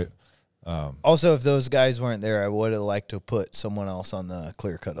been Yeah. great. Also, if those guys weren't there, I would have liked to put someone else on the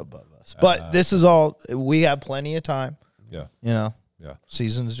clear cut above us. But this is all, we have plenty of time. Yeah. Yeah.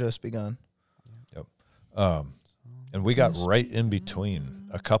 Season's just begun. Yep. And we got right in between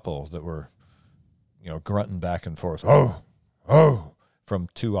a couple that were, grunting back and forth. Oh, from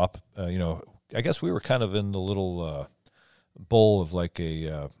two up, I guess we were kind of in the little bowl of like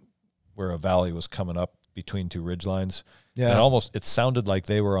where a valley was coming up between two ridge lines. Yeah. And it sounded like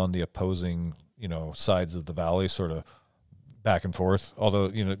they were on the opposing, sides of the valley, sort of back and forth.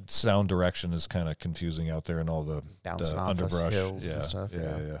 Although, sound direction is kind of confusing out there and all the Bouncing off us underbrush. hills and stuff,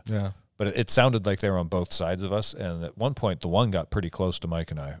 yeah. Yeah. But it sounded like they were on both sides of us. And at one point, the one got pretty close to Mike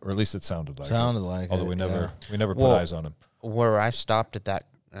and I, or at least it sounded like Although we never put eyes on him. Where I stopped at that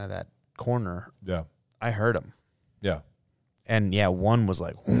corner, Yeah. I heard him. Yeah. And yeah, one was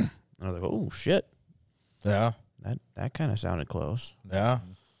like, and I was like, oh shit, Yeah. that kind of sounded close. Yeah.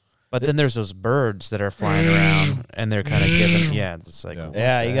 But then there's those birds that are flying around, and they're kind of giving, it's like,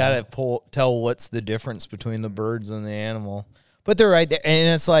 Yeah, you got to tell what's the difference between the birds and the animal. But they're right there.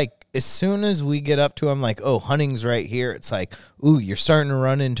 And it's like, as soon as we get up to them, like, oh, hunting's right here. It's like, ooh, you're starting to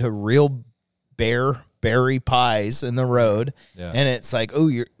run into real berry pies in the road. Yeah. And it's like, oh,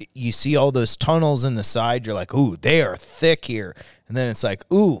 you see all those tunnels in the side. You're like, ooh, they are thick here. And then it's like,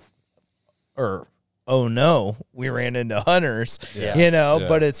 ooh, or oh no, we ran into hunters, Yeah.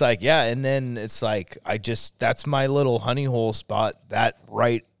 but it's like, yeah. And then it's like, that's my little honey hole spot, that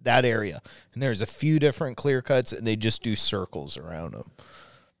area. And there's a few different clear cuts and they just do circles around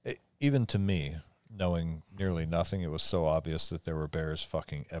them. Even to me, knowing nearly nothing, it was so obvious that there were bears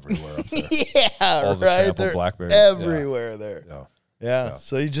fucking everywhere up there. Yeah, All the right. Tampa They're black bears. everywhere there. Yeah. Yeah.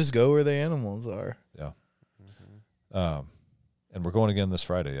 So you just go where the animals are. Yeah. And we're going again this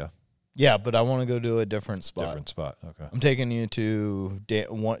Friday, yeah? Yeah, but I want to go to a different spot. Different spot, okay. I'm taking you to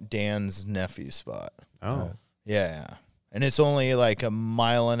Dan's nephew's spot. oh, Yeah. And it's only like a 1.5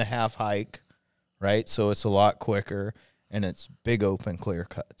 mile hike, right? So it's a lot quicker, and it's big open clear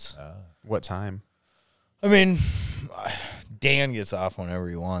cuts. what time? I mean, Dan gets off whenever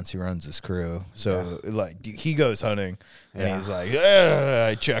he wants. He runs his crew. So, like, he goes hunting, and he's like,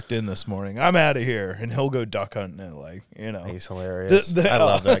 I checked in this morning. I'm out of here. And he'll go duck hunting at, like, He's hilarious. I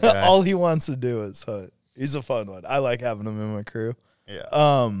love that guy. All he wants to do is hunt. He's a fun one. I like having him in my crew.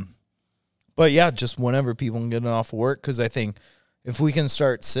 Yeah. But yeah, just whenever people can get off work, because I think if we can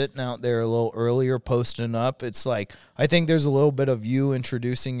start sitting out there a little earlier, posting up, it's like, I think there's a little bit of you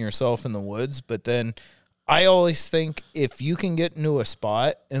introducing yourself in the woods, but then I always think if you can get into a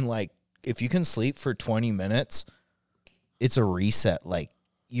spot and like, if you can sleep for 20 minutes, it's a reset. Like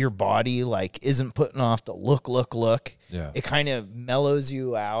your body like isn't putting off the look. Yeah. It kind of mellows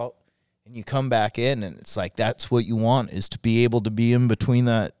you out and you come back in and it's like, that's what you want, is to be able to be in between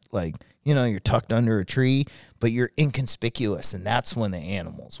that, like you're tucked under a tree, but you're inconspicuous, and that's when the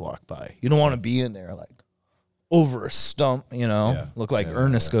animals walk by. You don't want to be in there like over a stump, look like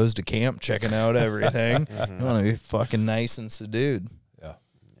Ernest goes to camp checking out everything. You want to be fucking nice and subdued. Yeah.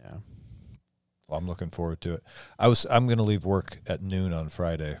 Well, I'm looking forward to it. I'm going to leave work at noon on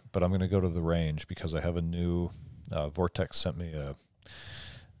Friday, but I'm going to go to the range because I have a new Vortex sent me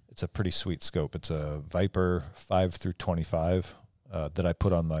it's a pretty sweet scope. It's a Viper 5-25 that I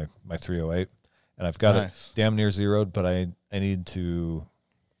put on my 308, and I've got it damn near zeroed, but I need to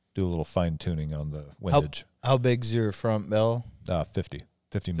do a little fine tuning on the windage. How big's your front bell? 50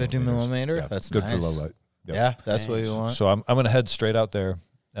 millimeter. Yeah, that's good nice. for low light. Yep. Yeah, that's what you want. So I'm going to head straight out there,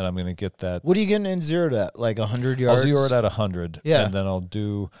 and I'm going to get that. What are you getting in zeroed at? Like 100 yards? I'll zero it at 100. Yeah, and then I'll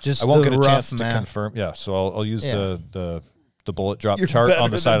do. Just I won't the get a chance rough to confirm. Yeah, so I'll use the bullet drop You're chart on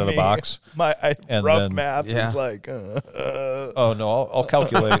better the side than of the me. box. My and rough then- math Yeah. is like. Oh no, I'll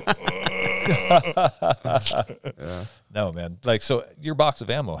calculate. No, man. Like, so your box of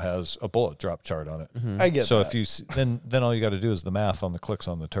ammo has a bullet drop chart on it. I get So that. if you then all you got to do is the math on the clicks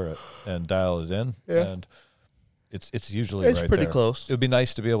on the turret and dial it in, and it's usually It's right pretty there. close. It would be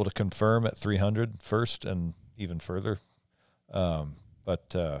nice to be able to confirm at 300 first and even further,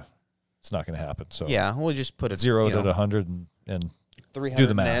 but it's not going to happen. So Yeah, we'll just put it zeroed at 100 and 300 do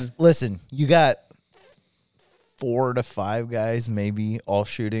the math. Listen, you got 4 to 5 guys maybe all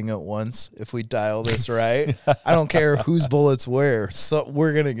shooting at once if we dial this right. I don't care whose bullets where. So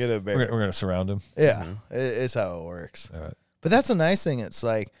we're going to get a bear. We're going to surround him. Yeah, it's how it works. All right. But that's a nice thing. It's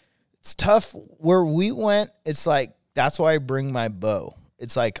like, it's tough. Where we went, it's like, that's why I bring my bow.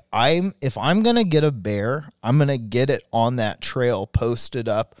 It's like, if I'm going to get a bear, I'm going to get it on that trail posted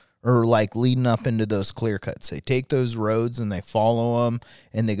up or like leading up into those clear cuts. They take those roads and they follow them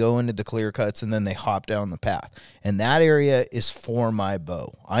and they go into the clear cuts and then they hop down the path. And that area is for my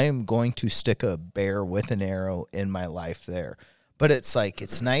bow. I am going to stick a bear with an arrow in my life there. But it's like,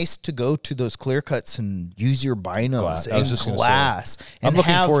 it's nice to go to those clear cuts and use your binos I was and just gonna glass. I'm and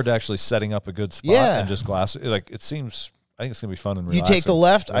looking have- forward to actually setting up a good spot and just glass. Like, it seems, I think it's going to be fun and You relaxing. take the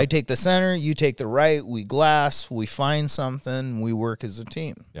left, I take the center, you take the right, we glass, we find something, we work as a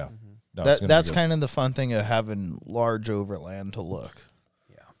team. Yeah. No, it's gonna be That's good. kind of the fun thing of having large overland to look.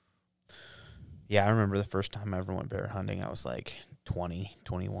 Yeah, I remember the first time I ever went bear hunting, I was like 20,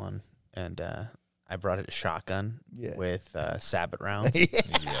 21, and I brought a shotgun with sabot rounds,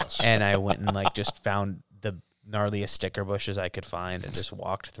 Yes. and I went and like just found the gnarliest sticker bushes I could find and just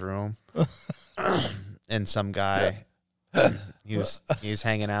walked through them. And some guy, he was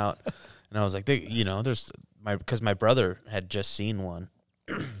hanging out, and I was like, because my brother had just seen one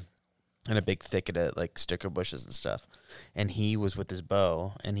in a big thicket of like sticker bushes and stuff, and he was with his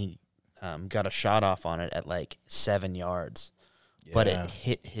bow, and he got a shot off on it at like 7 yards, but it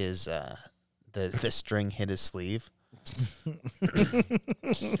hit his the string hit his sleeve,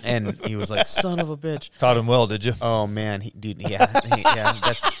 and he was like, "Son of a bitch!" Taught him well, did you? Oh man,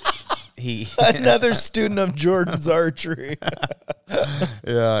 that's he. Another student of Jordan's archery.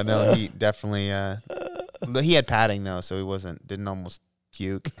 Yeah, no, he definitely. He had padding though, so he didn't almost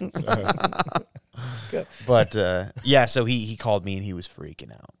puke. But so he called me and he was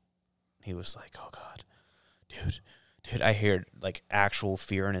freaking out. He was like, "Oh God, dude!" I heard like actual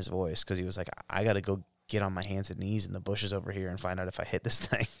fear in his voice because he was like, "I got to go get on my hands and knees in the bushes over here and find out if I hit this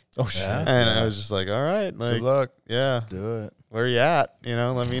thing." Oh, shit. And I was just like, "All right, like, Good luck. yeah, Do it. where you at?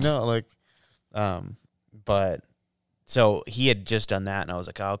 Let me know." Like, but so he had just done that, and I was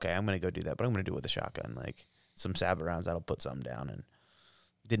like, "Oh, okay, I'm gonna go do that, but I'm gonna do it with a shotgun, like some sabot rounds that'll put something down." And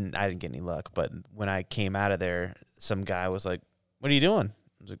I didn't get any luck. But when I came out of there, some guy was like, "What are you doing?"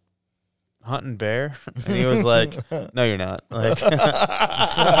 I was like, "Hunting bear," and he was like, "No, you're not." Like,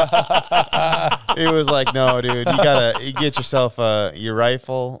 he was like, "No, dude, you get yourself your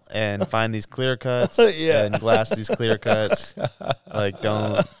rifle and find these clear cuts and glass these clear cuts. Like,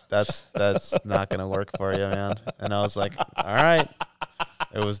 don't. That's not gonna work for you, man." And I was like, "All right."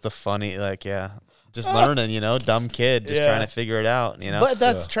 It was the funny, like, just learning, dumb kid, just trying to figure it out, But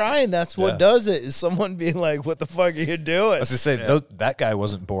that's trying. That's what does it, is someone being like, "What the fuck are you doing?" I was just saying, that guy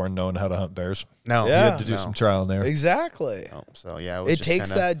wasn't born knowing how to hunt bears. No, He had to do some trial and error. Exactly. No. So it was It just takes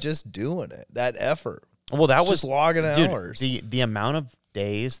kinda, that just doing it, that effort. Well, that It's was just logging dude, hours. The amount of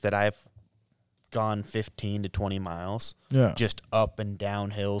days that I've gone 15 to 20 miles, just up and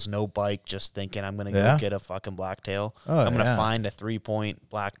down hills, no bike, just thinking I'm gonna go get a fucking blacktail. I'm gonna find a 3-point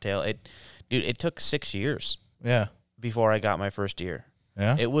blacktail. It took 6 years. Yeah. Before I got my first deer.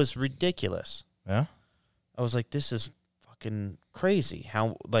 Yeah. It was ridiculous. Yeah. I was like, this is fucking crazy.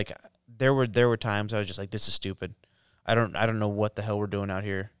 How, like, there were times I was just like, this is stupid. I don't know what the hell we're doing out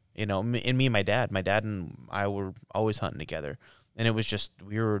here. You know, me and my dad and I were always hunting together, and it was just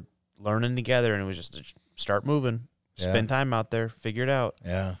we were learning together, and it was just start moving, spend time out there, figure it out.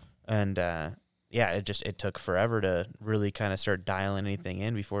 Yeah. And it took forever to really kind of start dialing anything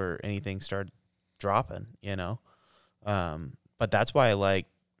in before anything started dropping, you know. But that's why I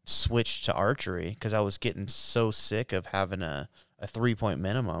switched to archery, because I was getting so sick of having a 3-point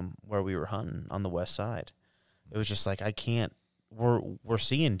minimum where we were hunting on the west side. It was just like, I can't. We're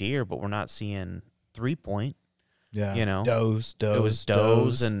seeing deer, but we're not seeing 3-point. Yeah. You know, Does. It was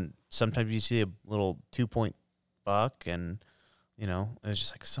does, and sometimes you see a little 2-point buck, and you know, it was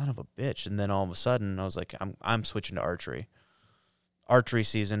just like, son of a bitch. And then all of a sudden, I was like, I'm switching to archery. Archery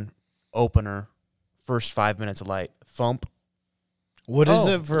season opener, first 5 minutes of light, thump. What is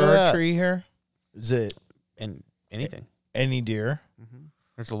it for archery here? Is it and anything? Any deer? Mm-hmm.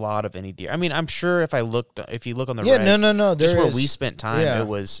 There's a lot of any deer. I mean, I'm sure if you look on the regs, no, just where we spent time, it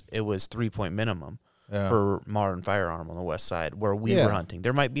was 3-point minimum Yeah. for modern firearm on the west side where we were hunting.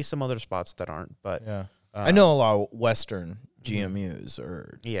 There might be some other spots that aren't, but I know a lot of Western GMUs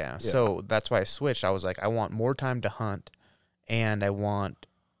or So that's why I switched. I was like, I want more time to hunt, and I want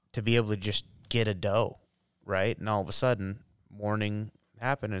to be able to just get a doe, right? And all of a sudden, morning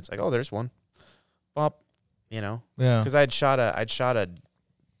happened, and it's like, oh, there's one, bop, you know, because I'd shot a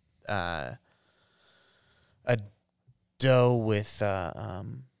doe with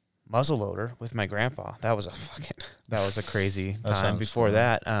muzzleloader with my grandpa. That was a crazy time before fun.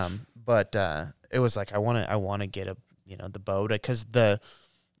 that. But it was like I want to get the bow, because the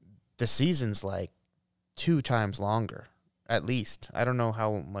season's like 2 times longer at least. I don't know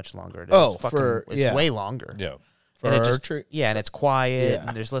how much longer it is. Oh, it's way longer. Yeah. For and archery? and it's quiet, Yeah.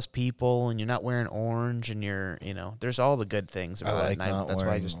 and there's less people, and you're not wearing orange, and there's all the good things about it. And that's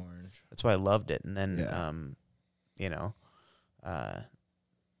why orange. that's why I loved it. And then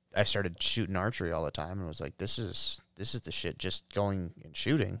I started shooting archery all the time, and was like, this is the shit. Just going and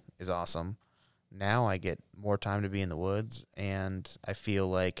shooting is awesome. Now I get more time to be in the woods, and I feel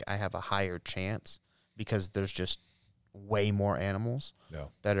like I have a higher chance because there's just way more animals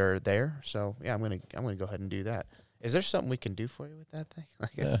that are there. So yeah, I'm gonna go ahead and do that. Is there something we can do for you with that thing? We're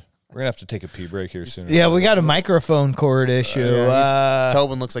gonna have to take a pee break here soon. Yeah, we got a microphone cord issue.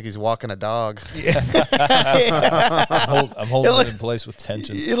 Tobin looks like he's walking a dog. I'm holding it in place with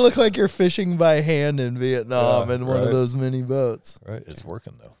tension. You look like you're fishing by hand in Vietnam in one of those mini boats. Right, it's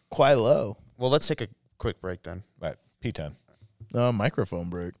working though. Quite low. Well, let's take a quick break then. Right, pee time. No,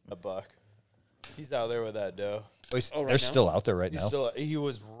 microphone break. A buck. He's out there with that doe. They're still out there right now. He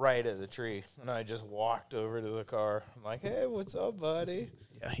was right at the tree, and I just walked over to the car. I'm like, "Hey, what's up, buddy?"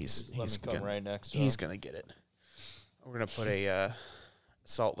 Yeah, he's come right next to him. He's gonna get it. We're gonna put a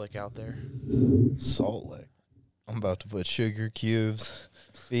salt lick out there. Salt lick. I'm about to put sugar cubes,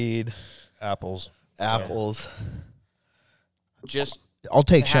 feed, Apples. I'll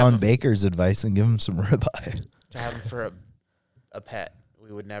take Sean Baker's advice and give him some ribeye. To have him for a pet,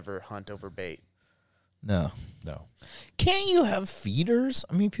 we would never hunt over bait. No. Can't you have feeders?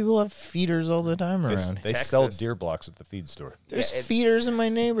 I mean, people have feeders all the time around. They sell deer blocks at the feed store. There's feeders in my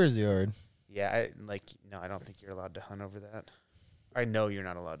neighbor's yard. Yeah, I don't think you're allowed to hunt over that. I know you're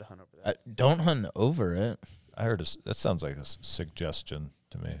not allowed to hunt over that. Don't hunt over it. I heard that sounds like a suggestion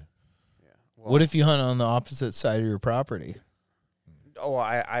to me. Yeah. Well, What if you hunt on the opposite side of your property? Oh,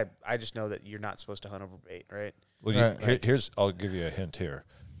 I just know that you're not supposed to hunt over bait, right? Well, I'll give you a hint here,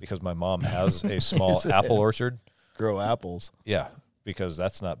 because my mom has a small apple orchard. Grow apples. Yeah, because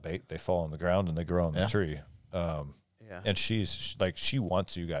that's not bait. They fall on the ground and they grow on the tree. And she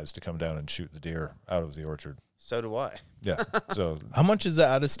wants you guys to come down and shoot the deer out of the orchard. So do I. Yeah. So How much is the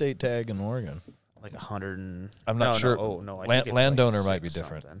out-of-state tag in Oregon? Like 100 and... I'm not sure. No. Oh, no. I think it's Landowner like might be 6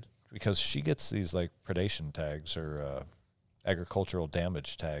 different something. because she gets these like predation tags or agricultural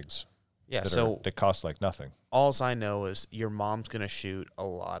damage tags. Yeah, that cost like nothing. All I know is your mom's going to shoot a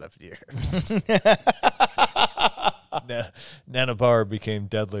lot of deer. Nanabar became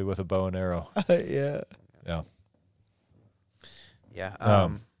deadly with a bow and arrow. Yeah. Yeah. Yeah.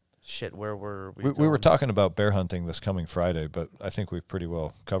 Shit, where were we? We were talking about bear hunting this coming Friday, but I think we've pretty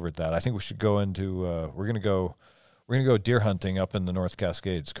well covered that. I think we should go into we're gonna go deer hunting up in the North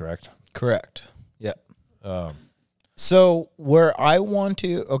Cascades, correct? Correct. Yep. So where I want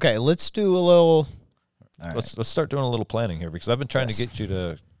to, let's do a little. Let's start doing a little planning here, because I've been trying to get you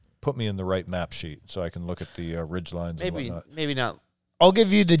to put me in the right map sheet so I can look at the ridge lines and whatnot. Maybe not. I'll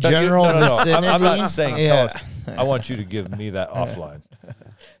give you the general vicinity. I'm not saying tell us. I want you to give me that offline.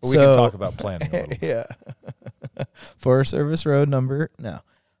 But we can talk about planning a little. Yeah. Forest Service Road number. No.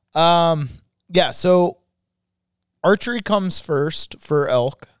 So archery comes first for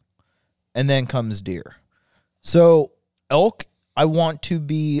elk. and then comes deer. So elk,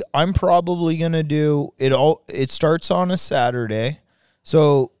 I'm probably going to do it all. It starts on a Saturday.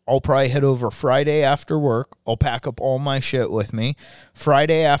 So I'll probably head over Friday after work. I'll pack up all my shit with me.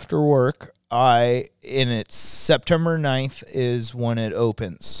 Friday after work, it's September 9th is when it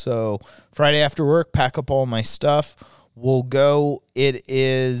opens. So Friday after work, pack up all my stuff. We'll go. It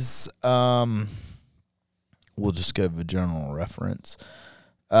is, we'll just give a general reference.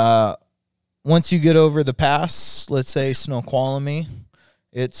 Once you get over the pass, let's say Snoqualmie,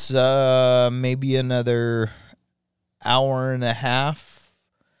 it's maybe another hour and a half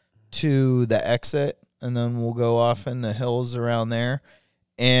to the exit, and then we'll go off in the hills around there.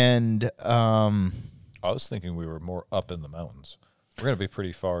 And I was thinking we were more up in the mountains. We're going to be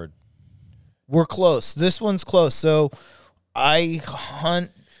pretty far. We're close. This one's close. So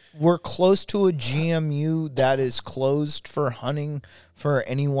we're close to a GMU that is closed for hunting for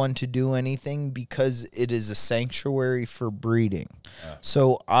anyone to do anything because it is a sanctuary for breeding.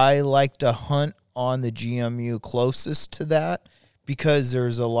 So I like to hunt on the GMU closest to that because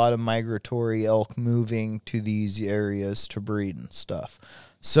there's a lot of migratory elk moving to these areas to breed and stuff.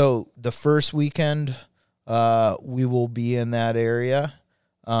 So the first weekend, we will be in that area.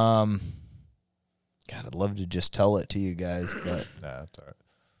 God, I'd love to just tell it to you guys, but Nah, it's all right.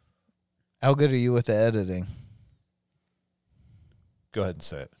 How good are you with the editing? Go ahead and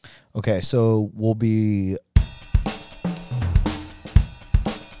say it. Okay, so we'll be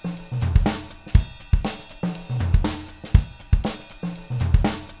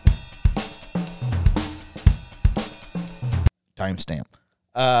timestamp.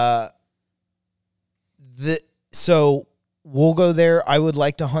 So we'll go there. I would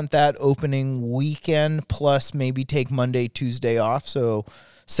like to hunt that opening weekend, plus maybe take Monday, Tuesday off. So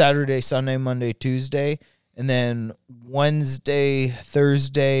Saturday, Sunday, Monday, Tuesday, and then Wednesday,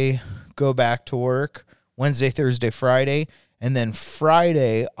 Thursday, go back to work. Wednesday, Thursday, Friday, and then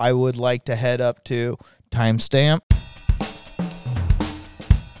Friday, I would like to head up to timestamp.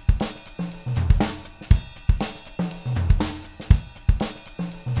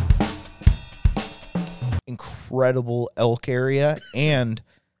 Incredible elk area, and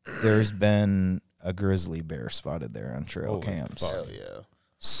there's been a grizzly bear spotted there on trail cams. Hell yeah.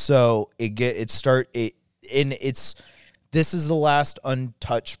 So this is the last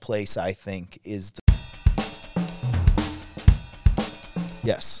untouched place, I think, is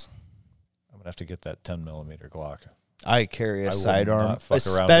yes. I'm going to have to get that 10 millimeter Glock. I carry a I will sidearm, not fuck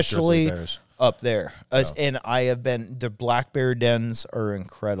around with especially grizzly bears. up there. And I have been, the black bear dens are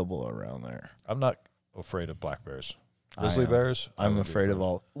incredible around there. I'm not afraid of black bears. Grizzly bears? I'm afraid of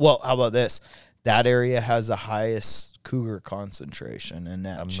all. Well, how about this? That area has the highest cougar concentration in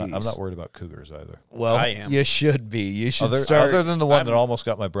that I'm not worried about cougars either. Well, I am. you should be. You should Other than the one that almost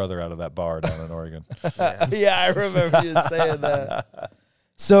got my brother out of that bar down in Oregon. Yeah, I remember you saying that.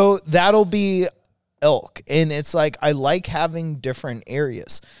 So that'll be elk. And it's like, I like having different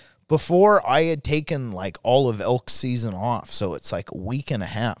areas. Before, I had taken like all of elk season off. So it's like a week and a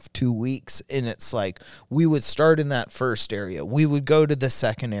half, 2 weeks. And it's like, we would start in that first area. We would go to the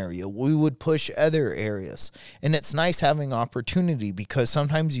second area. We would push other areas. And it's nice having opportunity, because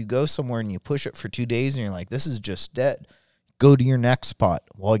sometimes you go somewhere and you push it for 2 days and you're like, this is just dead. Go to your next spot.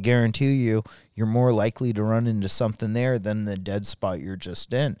 Well, I guarantee you, you're more likely to run into something there than the dead spot you're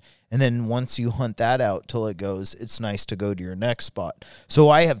just in. And then once you hunt that out till it goes, it's nice to go to your next spot. So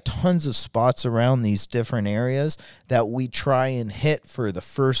I have tons of spots around these different areas that we try and hit for the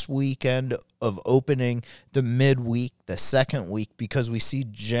first weekend of opening, the midweek, the second week, because we see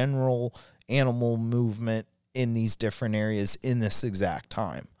general animal movement in these different areas in this exact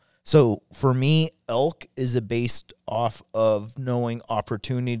time. So for me, elk is based off of knowing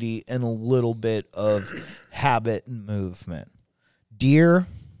opportunity and a little bit of habit and movement. Deer,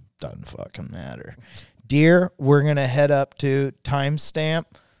 doesn't fucking matter. Deer, we're going to head up to timestamp.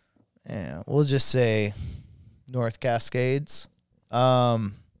 Yeah, we'll just say North Cascades.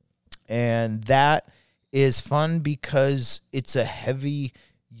 And that is fun because it's a heavy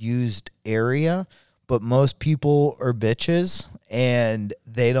used area, but most people are bitches and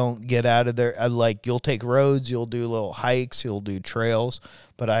they don't get out of there. Like, you'll take roads, you'll do little hikes, you'll do trails,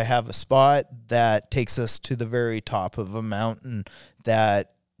 but I have a spot that takes us to the very top of a mountain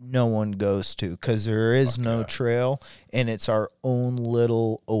that no one goes to, because there is no trail, and it's our own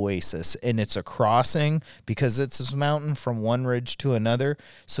little oasis, and it's a crossing because it's this mountain from one ridge to another.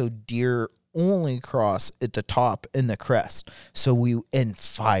 So deer only cross at the top and the crest. And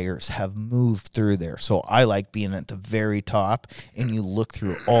fires have moved through there. So I like being at the very top, and you look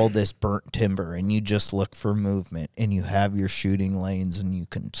through all this burnt timber and you just look for movement, and you have your shooting lanes, and you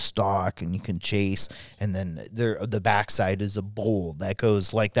can stalk and you can chase. And then the backside is a bowl that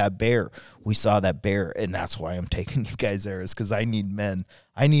goes like that bear. We saw that bear, and that's why I'm taking you guys there, is because I need men.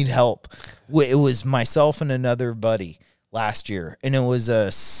 I need help. It was myself and another buddy last year, and it was a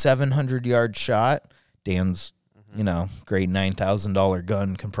 700-yard shot. Dan's, great $9,000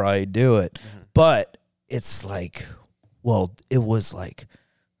 gun can probably do it. But it's like, it was like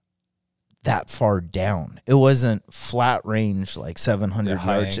that far down. It wasn't flat range like 700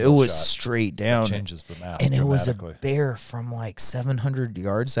 yards. It was straight down. It changes the map. And it was a bear from like 700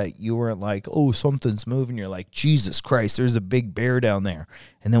 yards that you weren't like, oh, something's moving. You're like, Jesus Christ, there's a big bear down there.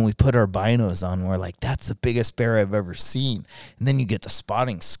 And then we put our binos on. We're like, that's the biggest bear I've ever seen. And then you get the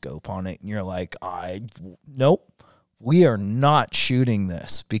spotting scope on it, and you're like, nope, we are not shooting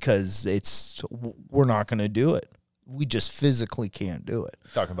this because we're not going to do it. We just physically can't do it.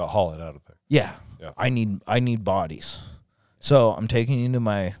 Talking about haul it out of there. Yeah. I need bodies. So I'm taking you to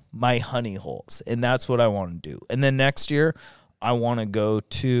my honey holes, and that's what I want to do. And then next year, I want to go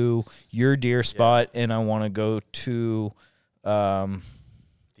to your deer spot, and I want to go to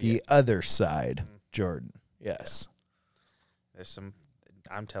the other side, Jordan. Yes.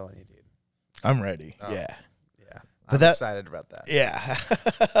 I'm telling you, dude. I'm ready. Oh. Yeah. Yeah. I'm excited about that. Yeah.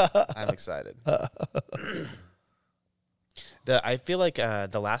 I'm excited. I feel like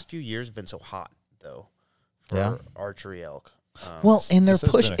the last few years have been so hot, though, for archery elk. And they're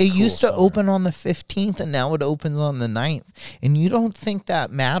pushed. It used to open on the 15th, and now it opens on the 9th. And you don't think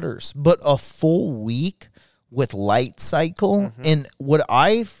that matters, but a full week with light cycle. And what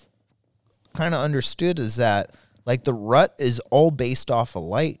I've kind of understood is that, like, the rut is all based off of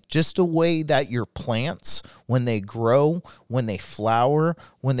light. Just the way that your plants, when they grow, when they flower,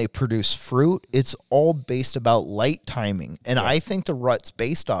 when they produce fruit, it's all based about light timing. And I think the rut's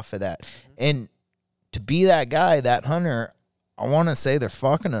based off of that. And to be that guy, that hunter, I want to say they're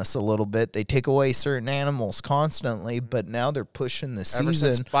fucking us a little bit. They take away certain animals constantly, but now they're pushing the season. Ever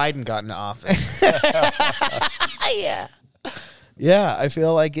since Biden got into office. Yeah. Yeah, I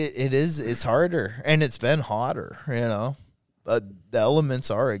feel like it's harder, and it's been hotter, But the elements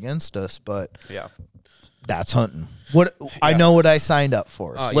are against us, but that's hunting. I know what I signed up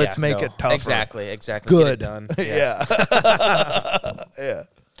for. Let's make it tougher. Exactly. Good. Get it done. Yeah. Yeah.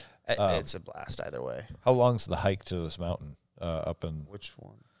 It's a blast either way. How long's the hike to this mountain up in Which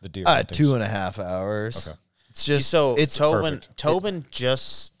one? the deer? 2.5 hours. Okay. It's just it's perfect. Tobin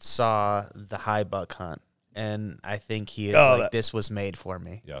just saw the high buck hunt, and I think he is this was made for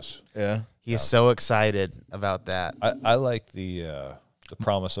me. Yes. Yeah. He's so excited about that. I like the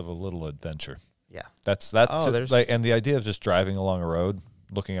promise of a little adventure. Yeah. That's there's- and the idea of just driving along a road,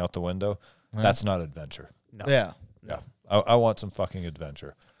 looking out the window, that's not adventure. No. Yeah. Yeah. I want some fucking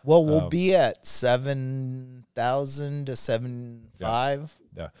adventure. Well, we'll be at 7,000 to 7,500.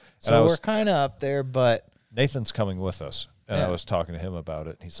 Yeah. So we're kind of up there, but Nathan's coming with us, and Yeah. I was talking to him about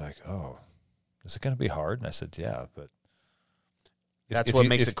it. And he's like, "Oh, is it going to be hard?" And I said, "Yeah, but That's what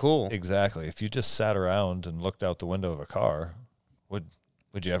makes it cool." Exactly. If you just sat around and looked out the window of a car,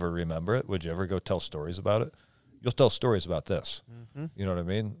 would you ever remember it? Would you ever go tell stories about it? You'll tell stories about this. Mm-hmm. You know what I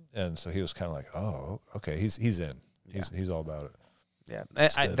mean? And so he was kind of like, "Oh, okay, he's in. He's all about it." Yeah,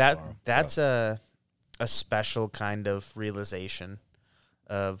 good that's a special kind of realization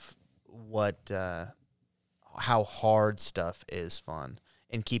of what how hard stuff is fun,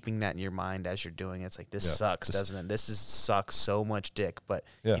 and keeping that in your mind as you're doing it. It's like, this sucks, doesn't it? This sucks so much dick, but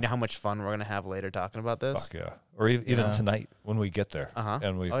you know how much fun we're gonna have later talking about this. Fuck yeah! Or even tonight when we get there,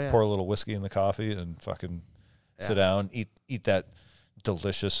 and we pour a little whiskey in the coffee and fucking sit down, eat that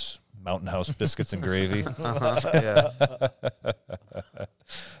delicious Mountain House biscuits and gravy.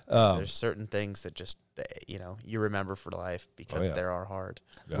 There's certain things that just you remember for life because they are hard.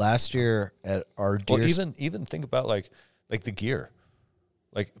 Yeah. last year at our deer... Well, even think about like the gear.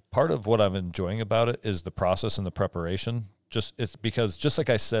 Like, part of what I'm enjoying about it is the process and the preparation. It's because, just like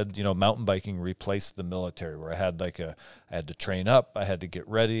I said, mountain biking replaced the military, where I had I had to train up, I had to get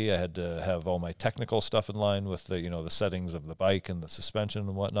ready, I had to have all my technical stuff in line with the settings of the bike and the suspension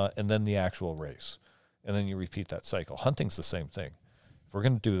and whatnot, and then the actual race. And then you repeat that cycle. Hunting's the same thing. If we're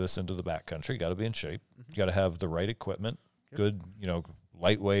going to do this into the backcountry, you got to be in shape. You got to have the right equipment, good,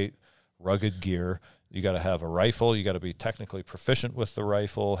 lightweight, rugged gear. You got to have a rifle. You got to be technically proficient with the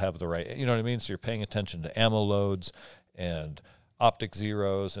rifle, have the right, you know what I mean? So you're paying attention to ammo loads and optic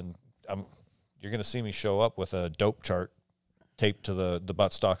zeros. And you're going to see me show up with a dope chart taped to the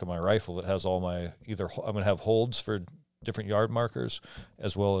buttstock of my rifle that has all my I'm going to have holds for different yard markers,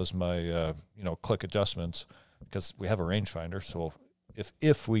 as well as my click adjustments, because we have a rangefinder. So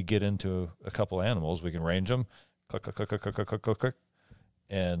if we get into a couple animals, we can range them, click, click, click, click, click, click, click, click,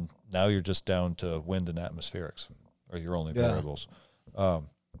 and now you're just down to wind and atmospherics, or your only variables. So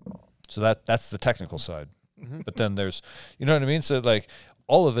that's the technical side. But then there's, you know what I mean? So like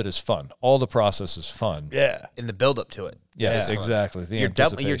all of it is fun. All the process is fun. Yeah. In the build up to it. Yeah, exactly. The You're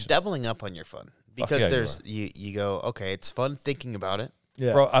anticipation. doubling up on your fun. Because yeah, there's you go, okay, it's fun thinking about it.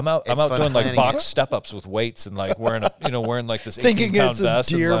 Yeah. Bro, I'm out It's fun doing like planning box it. step ups with weights and like wearing like this 18-pound Thinking it's a vest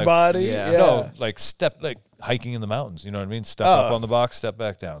deer and like, body. Yeah. No, like hiking in the mountains. You know what I mean? Step up on the box, step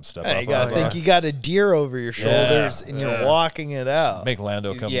back down, step Yeah, up you on gotta the think box. you got a deer over your shoulders and you're walking it out. Make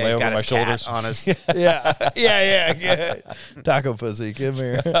Lando come Yeah, lay he's over got my his cat shoulders. on his yeah. Taco pussy, come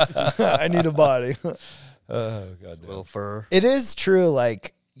here. I need a body. Oh god. little fur. It is true.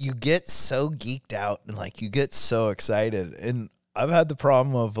 Like you get so geeked out and like you get so excited. And I've had the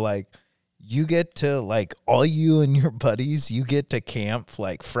problem of like you get to like all you and your buddies, you get to camp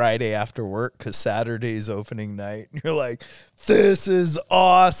like Friday after work because Saturday's opening night. And you're like, this is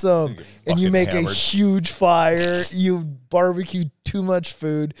awesome. And you fucking make hammered. a huge fire. You barbecue too much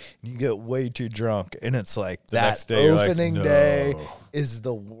food. And you get way too drunk. And it's like that next day you're like, opening "No." day is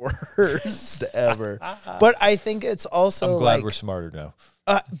the worst ever. But I think it's also I'm glad like, we're smarter now.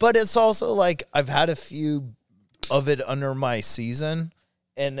 but it's also like I've had a few of it under my season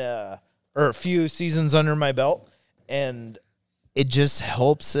and or a few seasons under my belt, and it just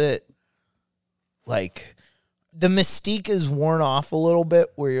helps it like the mystique is worn off a little bit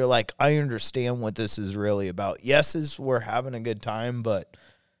where you're like, I understand what this is really about. Yes, we're having a good time, but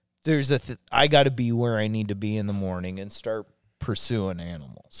there's I got to be where I need to be in the morning and start pursuing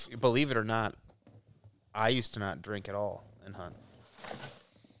animals. Believe it or not, I used to not drink at all and hunt.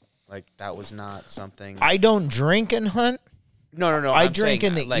 Like that was not something. I don't drink and hunt. No. I I'm drink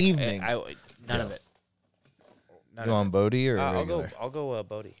saying, in the like, evening. None of it. None You of on it. Bodie or I'll regular? go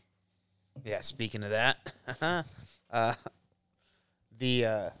Bodie. Yeah. Speaking of that,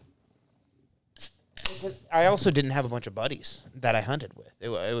 I also didn't have a bunch of buddies that I hunted with. It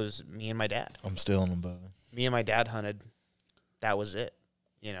was me and my dad. I'm still in Bodie. Me and my dad hunted. That was it.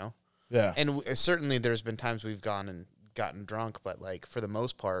 You know. Yeah. And certainly there's been times we've gone and gotten drunk, but like for the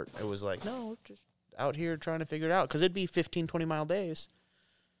most part, it was like, no, we're just out here trying to figure it out. Because it'd be 15, 20-mile days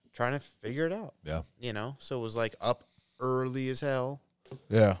trying to figure it out. Yeah. You know? So it was like up early as hell,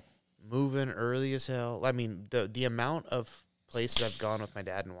 Yeah. moving early as hell. I mean, the amount of places I've gone with my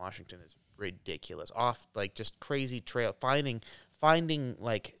dad in Washington is ridiculous. Off, like, just crazy trail. Finding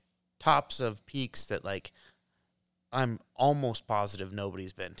like, tops of peaks that, like, I'm almost positive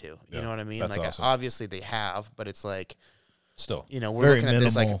nobody's been to. You know what I mean? That's like, awesome. Obviously they have, but it's like, Still. you know, we're Very looking at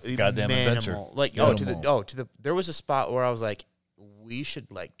this minimal. like Goddamn minimal. adventure. Like Minimal. to the there was a spot where I was like, we should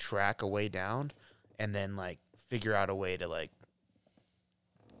like track a way down and then like figure out a way to like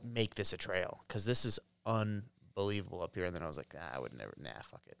make this a trail because this is unbelievable up here. And then I was like, I would never.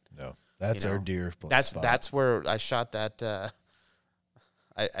 Fuck it. No. That's You our know, deer. That's where I shot that.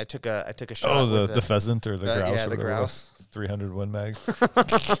 I took a shot. Oh, with the pheasant or the grouse. yeah, or the whatever it was. grouse. 300 Win Mag.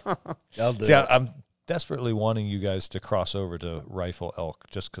 I'll do See, it. I'm desperately wanting you guys to cross over to rifle elk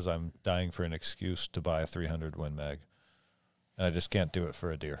just because I'm dying for an excuse to buy a 300 Win Mag. And I just can't do it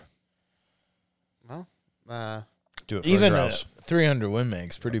for a deer. Well, Do it for Even a a grouse. 300 Win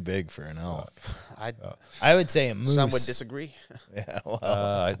Mag's pretty big for an elk. I would say a moose. some would disagree. Yeah, well,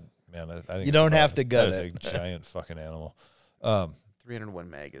 I think You don't it's have to gut that it. is a giant fucking animal. 301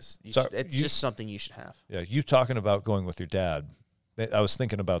 mag is So it's you- just something you should have. Yeah, you talking about going with your dad. I was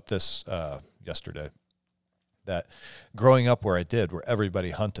thinking about this yesterday. That growing up where I did, where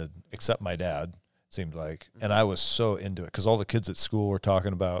everybody hunted except my dad, seemed like, and I was so into it because all the kids at school were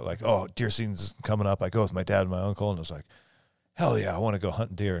talking about like, oh, deer season's coming up. I go with my dad and my uncle, and I was like, hell yeah, I want to go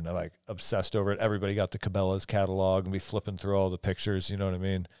hunt deer, and I like obsessed over it. Everybody got the Cabela's catalog and be flipping through all the pictures, you know what I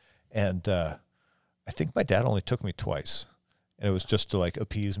mean? And I think my dad only took me twice, and it was just to like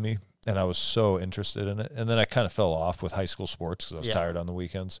appease me, and I was so interested in it. And then I kind of fell off with high school sports because I was tired on the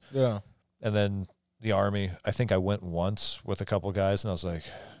weekends. yeah. And then the Army, I think I went once with a couple of guys, and I was like,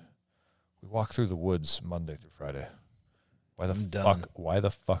 we walk through the woods Monday through Friday. Why the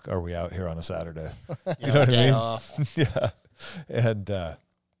fuck are we out here on a Saturday? You know what I mean? Yeah. And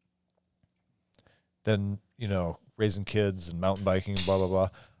then, you know, raising kids and mountain biking and blah, blah, blah.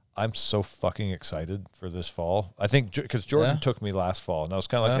 I'm so fucking excited for this fall. I think because Jordan took me last fall, and I was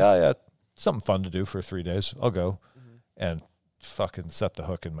kind of like, oh, yeah, something fun to do for 3 days. I'll go. And fucking set the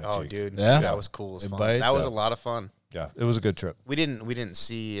hook in my cheek. Dude. Yeah? That was cool as It fun. bites? That was a lot of fun. Yeah, it was a good trip. We didn't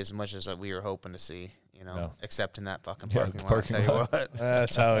see as much as we were hoping to see, No. except in that fucking Yeah, parking lot. parking I'll tell you lot. what.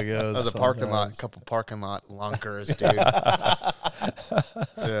 That's how it goes. That was a parking lot, a couple parking lot lunkers, dude.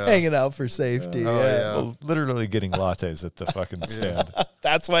 Yeah. Hanging out for safety. Oh, yeah. Well, literally getting lattes at the fucking stand.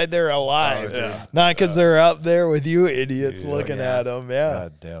 That's why they're alive. Yeah. Not because they're up there with you idiots Yeah. looking Yeah. at them. Yeah.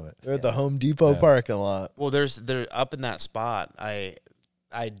 God damn it. They're at the Home Depot Yeah. parking lot. Well, they're up in that spot.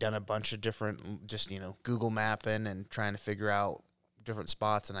 I'd done a bunch of different, just Google mapping and trying to figure out different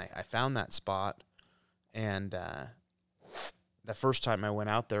spots, and I found that spot. And the first time I went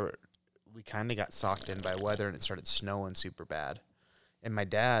out there, we kind of got socked in by weather, and it started snowing super bad. And my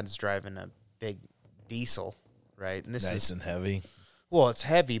dad's driving a big diesel, right? And this Nice is and heavy. well, it's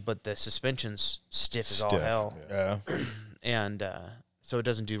heavy, but the suspension's stiff as all hell. Yeah. And so it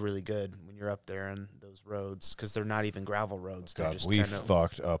doesn't do really good when you're up there in those roads because they're not even gravel roads. They're God, just we kind of,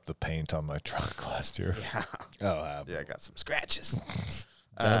 fucked up the paint on my truck last year. yeah, Oh, yeah, I got some scratches.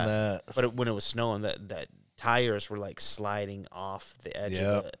 done that. But when it was snowing, that tires were like sliding off the edge Yep.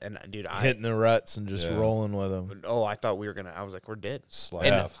 of it. And dude, Hitting the ruts and just Yeah. rolling with them. I thought we were gonna. I was like, we're dead. Slide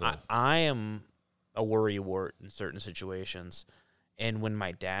And off the- I am a worry wart in certain situations. And when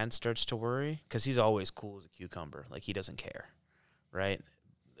my dad starts to worry, because he's always cool as a cucumber, like he doesn't care, right?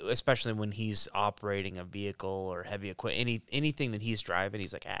 Especially when he's operating a vehicle or heavy equipment, anything that he's driving,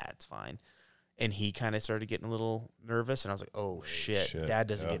 he's like, it's fine. And he kind of started getting a little nervous, and I was like, oh shit. Dad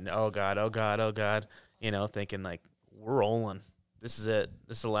doesn't yeah. get, oh god, thinking like we're rolling. This is it.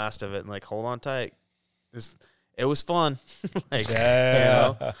 This is the last of it, and like hold on tight. It was fun, like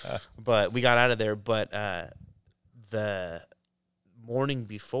But we got out of there. But the morning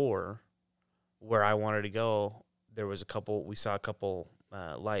before, where I wanted to go, we saw a couple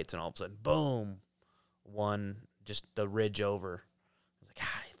lights, and all of a sudden, boom, one just the ridge over. I was like,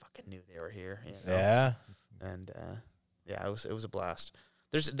 I fucking knew they were here. Yeah. And it was a blast.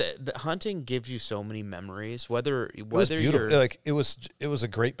 There's the hunting gives you so many memories. Whether It was beautiful. you're Like it was a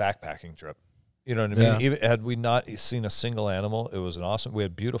great backpacking trip. You know what I mean? Yeah. Even had we not seen a single animal, it was an awesome. We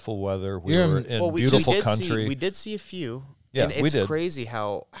had beautiful weather. We You're- were in we beautiful did country. we did see a few. Yeah, and it's we did. crazy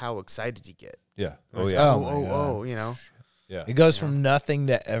how excited you get. Yeah. It's Oh like, yeah. Oh, my God. Yeah. It goes from nothing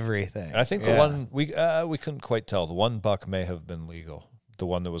to everything. And I think the one we couldn't quite tell. The one buck may have been legal. The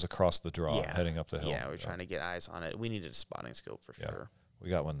one that was across the draw, Yeah. heading up the hill. Yeah, we're trying to get eyes on it. We needed a spotting scope for Yeah. sure. We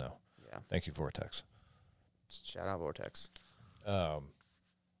got one though. Yeah. Thank you, Vortex. Shout out Vortex.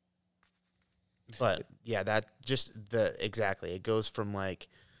 But yeah, that just exactly. It goes from like,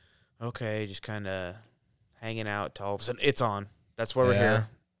 okay, just kind of hanging out to all of a sudden it's on. That's why we're here.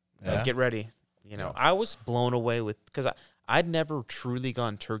 Yeah. Get ready. I was blown away because I'd never truly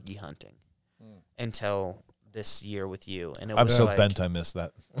gone turkey hunting until this year with you, and I'm was so like, bent I missed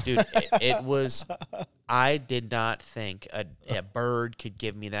that. dude. It was. I did not think a bird could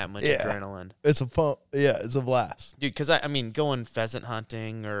give me that much Yeah. adrenaline. It's a pump. Yeah, it's a blast. Dude, because I mean, going pheasant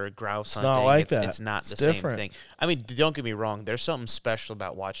hunting or grouse hunting, not like that. it's not the It's same different. thing. I mean, don't get me wrong. There's something special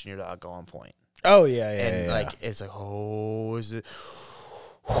about watching your dog go on point. Oh, yeah, And like, it's like, oh, is it?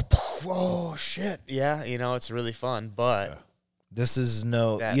 Oh, shit. Yeah, it's really fun. But This is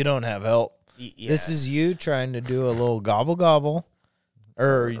you don't have help. yeah. This is you trying to do a little gobble gobble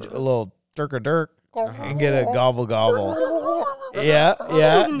or a little dirk and get a gobble gobble. Yeah.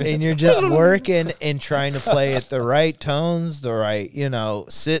 And you're just working and trying to play at the right tones, the right,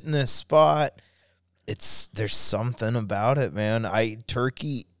 sit in this spot. There's something about it, man.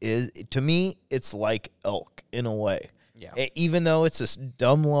 Turkey is, to me, it's like elk in a way. Yeah. Even though it's a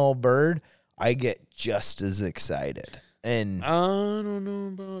dumb little bird, I get just as excited. And I don't know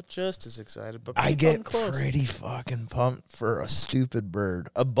about just as excited, but I pretty get fucking close. pretty fucking pumped for a stupid bird.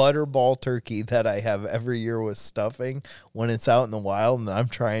 A butterball turkey that I have every year with stuffing when it's out in the wild and I'm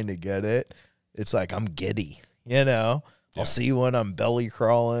trying to get it. It's like I'm giddy, I'll see when I'm belly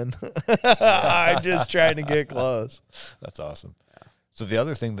crawling. I'm just trying to get close. That's awesome. So the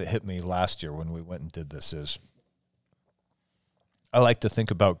other thing that hit me last year when we went and did this is I like to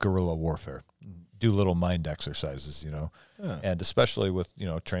think about guerrilla warfare, do little mind exercises, and especially with,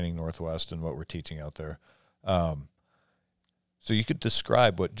 training Northwest and what we're teaching out there. So you could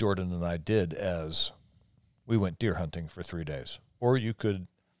describe what Jordan and I did as we went deer hunting for 3 days, or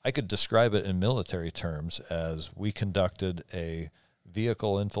I could describe it in military terms as we conducted a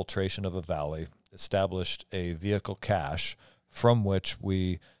vehicle infiltration of a valley, established a vehicle cache from which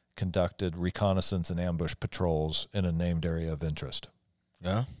we conducted reconnaissance and ambush patrols in a named area of interest.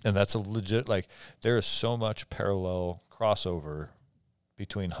 Yeah. And that's a legit, there is so much parallel crossover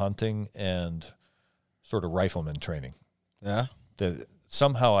between hunting and sort of rifleman training Yeah. that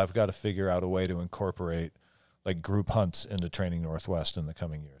somehow I've got to figure out a way to incorporate like group hunts into Training Northwest in the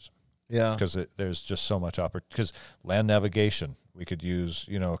coming years. Yeah. Because there's just so much opportunity. Because land navigation, we could use,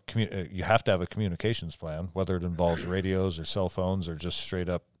 you know, you have to have a communications plan, whether it involves radios or cell phones or just straight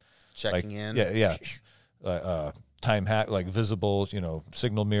up Checking in. Yeah. Time hack, like visible, you know,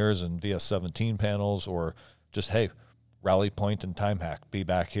 signal mirrors and VS17 panels, or just, hey, rally point and time hack, be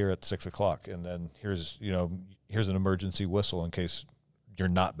back here at 6 o'clock. And then here's an emergency whistle in case you're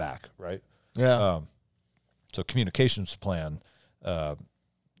not back. Right. Yeah. So communications plan,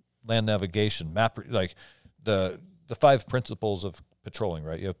 land navigation, map, like the 5 principles of patrolling,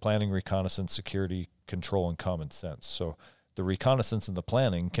 right? You have planning, reconnaissance, security, control, and common sense. So the reconnaissance and the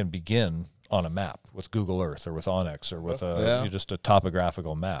planning can begin on a map with Google Earth or with Onyx or with just a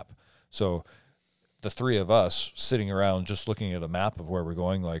topographical map. So the 3 of us sitting around just looking at a map of where we're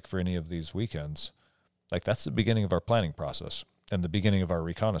going, like for any of these weekends, like that's the beginning of our planning process and the beginning of our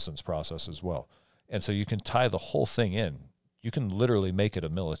reconnaissance process as well. And so you can tie the whole thing in. You can literally make it a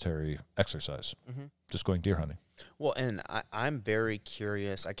military exercise, just going deer hunting. Well, and I'm very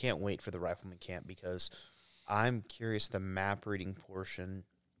curious. I can't wait for the rifleman camp because I'm curious the map reading portion,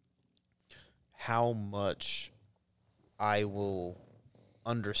 how much I will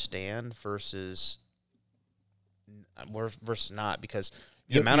understand versus not, because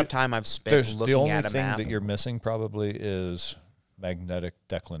the amount of time I've spent looking at a map. The only thing that you're missing probably is magnetic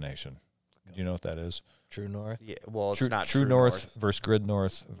declination. Do you know what that is? True north. Yeah, well, it's not true north versus grid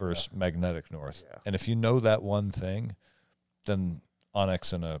north versus magnetic north. Yeah. And if you know that one thing, then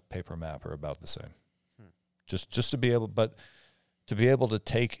Onyx and a paper map are about the same. Just to be able, but to be able to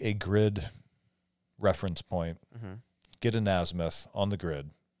take a grid reference point, get an azimuth on the grid,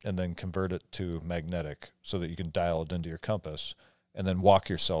 and then convert it to magnetic so that you can dial it into your compass, and then walk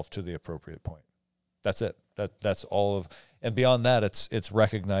yourself to the appropriate point. That's it. That's all of, and beyond that, it's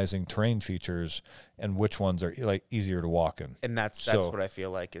recognizing terrain features and which ones are like easier to walk in. And that's what I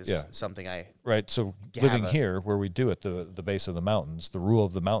feel like is something I right. So living here where we do at the base of the mountains, the rule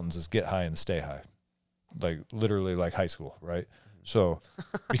of the mountains is get high and stay high, like literally like high school, right? So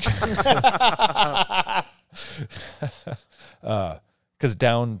because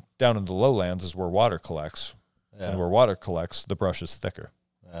down in the lowlands is where water collects, and where water collects, the brush is thicker.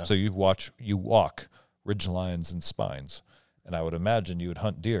 Yeah. So you walk ridge lines and spines. And I would imagine you would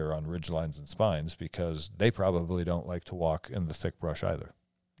hunt deer on ridge lines and spines because they probably don't like to walk in the thick brush either,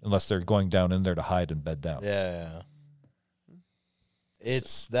 unless they're going down in there to hide and bed down. Yeah.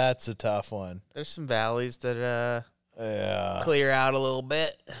 That's a tough one. There's some valleys that clear out a little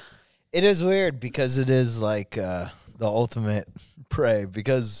bit. It is weird because it is like the ultimate prey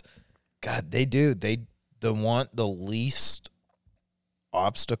because, God, they want the least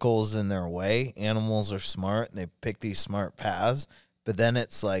obstacles in their way. Animals are smart and they pick these smart paths, but then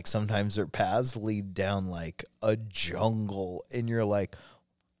it's like sometimes their paths lead down like a jungle and you're like,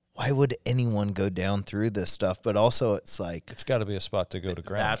 why would anyone go down through this stuff? But also it's like it's got to be a spot to go to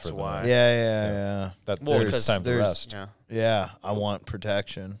ground. That's for why. Yeah. There's time to rest. Yeah, I want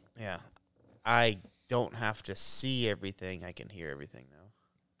protection. Yeah. I don't have to see everything. I can hear everything though.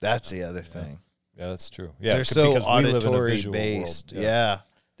 That's the other thing. Yeah, that's true. Yeah, they're so because we live in a auditory visual based. world. Yeah,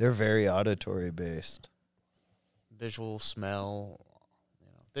 they're very auditory based. Visual, smell.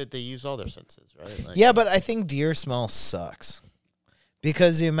 They use all their senses, right? Like, yeah, but I think deer smell sucks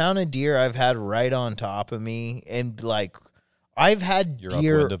because the amount of deer I've had right on top of me, and like I've had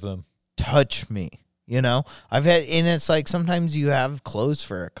deer upwind of them. touch me. You know, and it's like sometimes you have clothes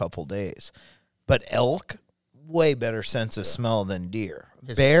for a couple days, but elk way better sense of smell than deer.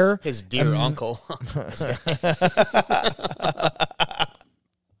 Bear, his deer uncle.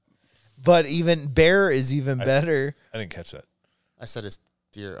 But even bear is even better. I didn't catch that. I said his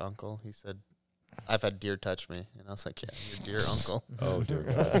deer uncle. He said, I've had deer touch me. And I was like, yeah, your deer uncle. Oh, dear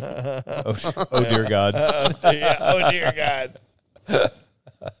God. Oh, dear God. Oh, dear God.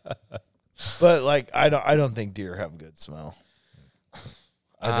 But like, I don't think deer have good smell.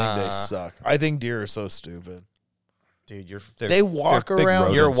 I think they suck. I think deer are so stupid. Dude, they walk they're big around.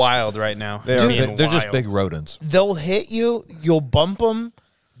 rodents. You're wild right now. They're just big rodents. They'll hit you. You'll bump them.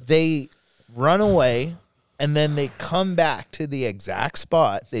 They run away, and then they come back to the exact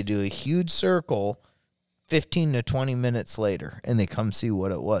spot. They do a huge circle 15 to 20 minutes later, and they come see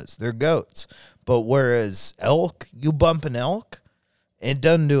what it was. They're goats. But whereas elk, you bump an elk, it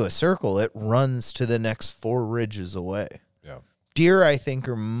doesn't do a circle. It runs to the next 4 ridges away. Yeah. Deer, I think,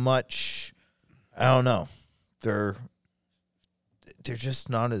 are much, I don't know. They're just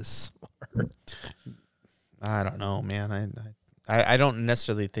not as smart. I don't know, man. I don't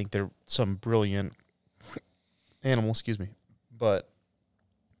necessarily think they're some brilliant animal, but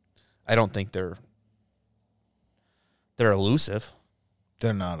I don't think they're They're elusive.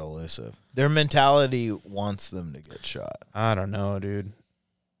 They're not elusive. Their mentality wants them to get shot. I don't know, dude.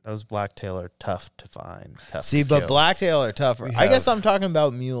 Those blacktail are tough to find. Tough See, to but kill. blacktail are tougher. I guess I'm talking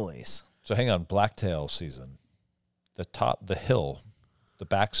about muleys. So hang on, blacktail season. The hill, the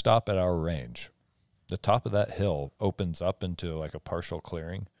backstop at our range, the top of that hill opens up into like a partial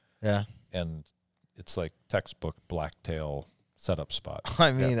clearing, Yeah. and it's like textbook blacktail setup spot.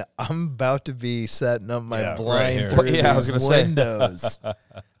 I mean, I'm about to be setting up my Yeah, right blind here. through Yeah, I was these gonna say. windows.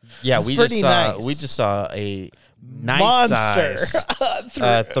 Yeah, It's we pretty just saw nice. a nice Monster.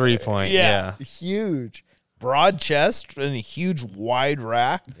 size 3-point. Yeah. Huge. Broad chest and a huge wide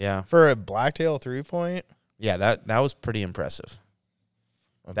rack Yeah. for a blacktail 3-point. Yeah, that was pretty impressive.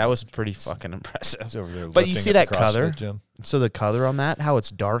 That was pretty fucking impressive. He's over there But you lifting see at that the CrossFit color? gym. So the color on that, how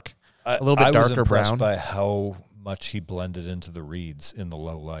it's dark, I- a little bit I was darker impressed brown. by how much he blended into the reeds in the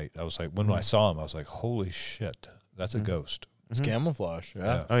low light. I was like, when I saw him, I was like, holy shit, that's a ghost. It's camouflage.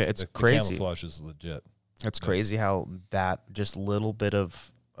 Yeah. Oh, yeah, it's the crazy. camouflage is legit. It's crazy how that just little bit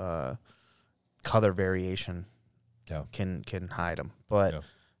of color variation Yeah. can hide them. But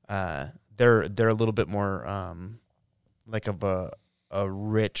Yeah. they're a little bit more like of a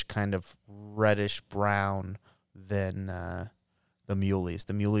rich kind of reddish brown than the muleys.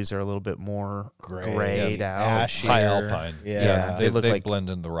 The muleys are a little bit more grayed out. ashy. High Here. alpine. Yeah. They look they like- blend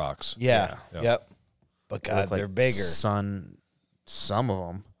in the rocks. Yeah. Yeah. Yep. But They God, look like they're bigger. Some of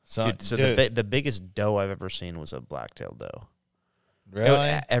them. So, So dude, the biggest doe I've ever seen was a black-tailed doe.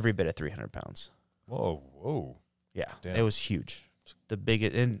 really? Every bit of 300 pounds. Whoa. Yeah, Damn. it was huge. The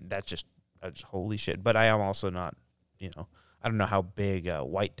biggest, and that's just holy shit. But I am also not, I don't know how big a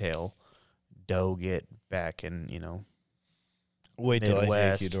whitetail doe get back in, Wait till I take you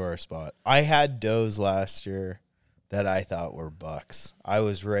Midwest. to our spot. I had does last year that I thought were bucks. I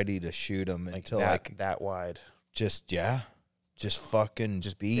was ready to shoot them like until that wide, just fucking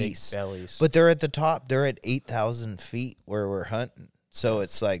just beasts. big bellies. But they're at the top. They're at 8,000 feet where we're hunting. So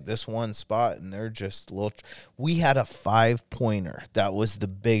it's like this one spot, and they're just little. We had a 5-pointer. That was the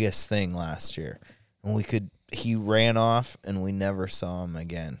biggest thing last year. And he ran off, and we never saw him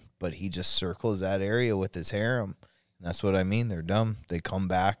again. But he just circles that area with his harem. And that's what I mean. They're dumb. They come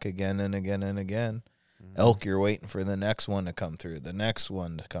back again and again and again. Elk, you're waiting for the next one to come through, the next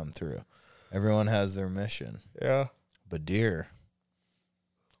one to come through. Everyone has their mission. yeah. But deer,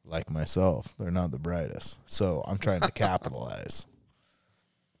 like myself, they're not the brightest. So I'm trying to capitalize.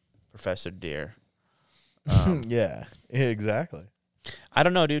 Professor Deer. Yeah, exactly. I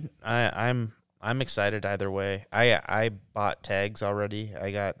don't know, dude. I'm excited either way. I bought tags already.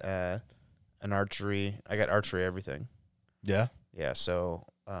 I got an archery. I got archery everything. Yeah. Yeah, so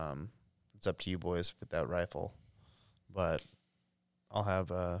it's up to you boys with that rifle. But I'll have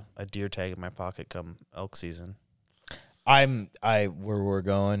a deer tag in my pocket come elk season. Where we're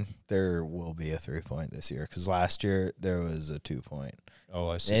going, there will be a 3-point this year because last year there was a 2-point. Oh,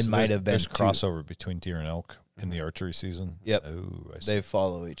 I see. It So might there's- have been There's two. crossover between deer and elk in the archery season. Yep. Oh, I see. They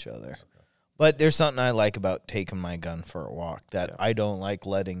follow each other. But there's something I like about taking my gun for a walk that Yeah. I don't like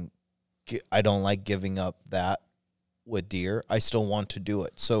I don't like giving up that with deer. I still want to do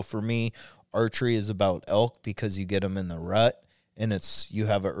it. So for me, archery is about elk because you get them in the rut and you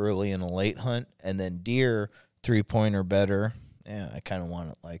have an early and a late hunt, and then deer 3-point or better. Yeah, I kind of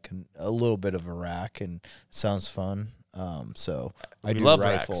want it like a little bit of a rack, and it sounds fun. So I We do love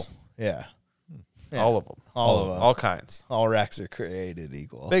rifle. racks. Yeah. Yeah. All of them. All of them. All kinds. All racks are created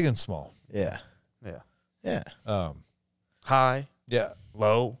equal. Big and small. Yeah. Yeah. Yeah. High, Yeah.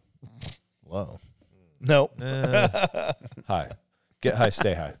 low. Low. Nope. High. Get high,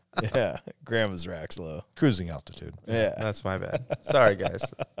 stay high. Yeah. Grandma's rack's low. Cruising altitude. Yeah. That's my bad. Sorry,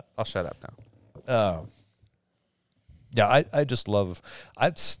 guys. I'll shut up now. Yeah, I just love.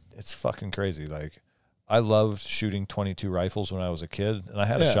 It's fucking crazy. Like, I loved shooting .22 rifles when I was a kid, and I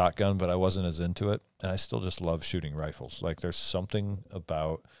had a Yeah. shotgun, but I wasn't as into it. And I still just love shooting rifles. Like, there's something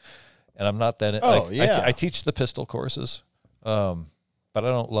about, and I'm not that. Oh, like, yeah. I teach the pistol courses, but I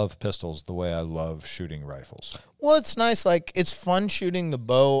don't love pistols the way I love shooting rifles. Well, it's nice. Like, it's fun shooting the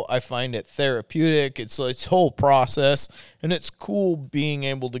bow. I find it therapeutic. It's whole process, and it's cool being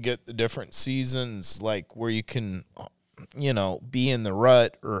able to get the different seasons, like where you can, be in the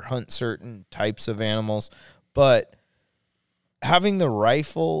rut or hunt certain types of animals. But having the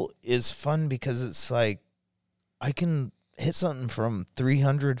rifle is fun because it's like I can hit something from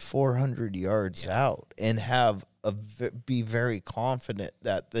 300, 400 yards out and have be very confident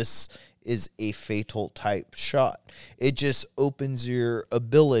that this is a fatal type shot. It just opens your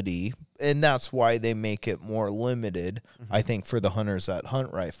ability, and that's why they make it more limited, I think, for the hunters that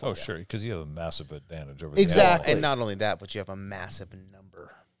hunt rifle. Oh, sure, because you have a massive advantage over Exactly. the And not only that, but you have a massive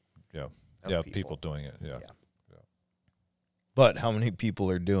number. yeah, people doing it. Yeah. But how many people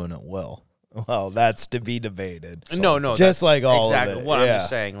are doing it well? Well, that's to be debated. No, just that's like all exactly of it. what I'm Yeah. just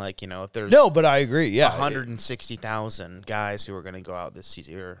saying. Like, if there's No, but I agree. Yeah, 160,000 guys who are going to go out this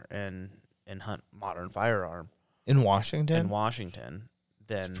year and hunt modern firearm in Washington, in Washington,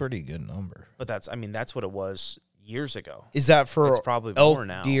 then pretty good number. But that's what it was years ago. Is that for It's probably elk, more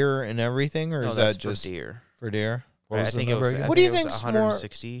now. deer, and everything, or No, is that's that just for deer? For deer, What was I the think number it was. again? What do you think think's it's more-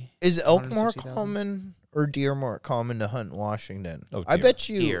 160? is elk more 160,000? common or deer more common to hunt in Washington? Oh, I deer. bet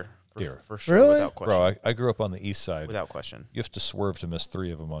you. Deer. Deer. For sure, Really? without question. Bro, I grew up on the east side. Without question. You have to swerve to miss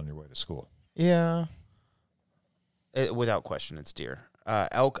 3 of them on your way to school. Yeah. Without question, it's deer.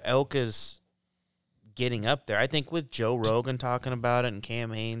 Elk is getting up there. I think with Joe Rogan talking about it and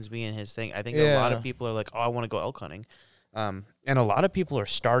Cam Haines being his thing, I think a lot of people are like, oh, I want to go elk hunting. And a lot of people are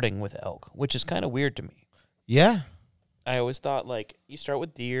starting with elk, which is kind of weird to me. Yeah. I always thought, like, you start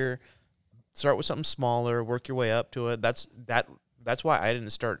with deer, start with something smaller, work your way up to it. That's why I didn't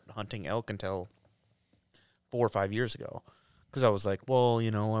start hunting elk until 4 or 5 years ago. Because I was like, well,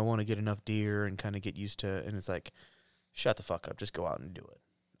 I want to get enough deer and kind of get used to it. And it's like, shut the fuck up. Just go out and do it.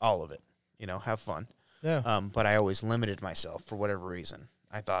 All of it. Have fun. Yeah. But I always limited myself for whatever reason.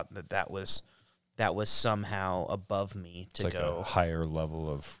 I thought that was somehow above me to It's like go a higher level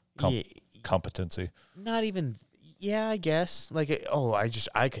of competency. Not even, yeah, I guess. Like,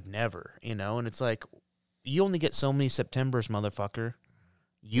 I could never, And it's like, you only get so many Septembers, motherfucker.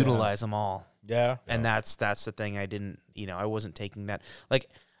 Utilize them all. Yeah. And that's the thing. I didn't, I wasn't taking that. Like,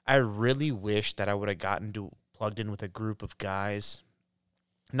 I really wish that I would have plugged in with a group of guys.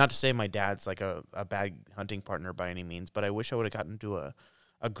 Not to say my dad's like a bad hunting partner by any means, but I wish I would have gotten into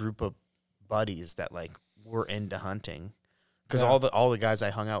a group of buddies that like were into hunting. Because all the guys I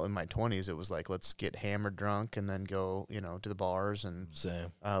hung out with in my 20s, it was like, let's get hammered drunk and then go, to the bars and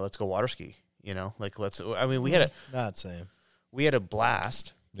let's go water ski. We had we had a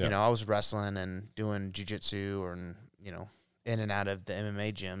blast. Yeah. I was wrestling and doing jiu-jitsu and, in and out of the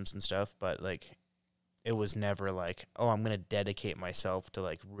MMA gyms and stuff, but like it was never like, oh, I'm going to dedicate myself to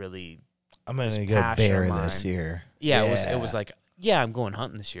like really I'm going to this go passion bear of this mine. year. Yeah, it was like, yeah, I'm going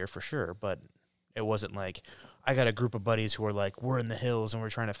hunting this year for sure, but it wasn't like I got a group of buddies who are like, we're in the hills and we're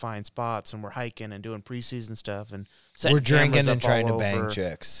trying to find spots and we're hiking and doing preseason stuff and we're drinking and up trying to all bang over.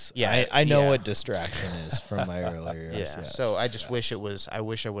 chicks. Yeah, I know yeah. what distraction is from my earlier years. Yeah, so I just wish I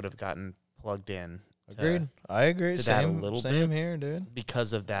wish I would have gotten plugged in. Agreed. I agree. to that a Same, little same bit. here, dude.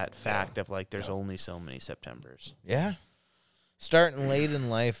 Because of that fact of like, there's only so many Septembers. Yeah. Starting late in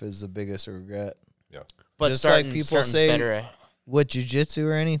life is the biggest regret. Yeah. But Just starting, like people starting's say, better. with jiu-jitsu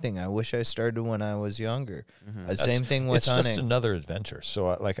or anything, I wish I started when I was younger. Same thing with It's hunting. just another adventure. So,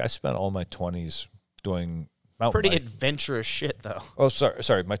 I spent all my 20s doing mountain Pretty bike. adventurous shit, though. Oh,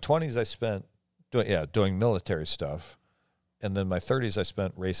 sorry. My 20s I spent doing military stuff. And then my 30s I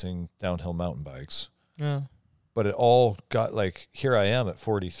spent racing downhill mountain bikes. Yeah. But it all got like, here I am at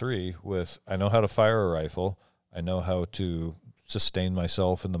 43 with, I know how to fire a rifle. I know how to sustain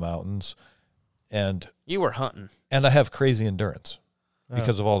myself in the mountains. And You were hunting. I have crazy endurance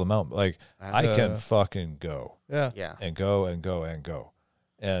because of all the mountain. Like, I can fucking go. Yeah. Yeah. And go and go and go.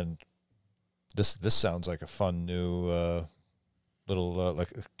 And this sounds like a fun new little, like,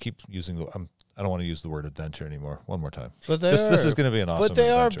 keep using the, I don't want to use the word adventure anymore. One more time. But This is going to be an awesome But they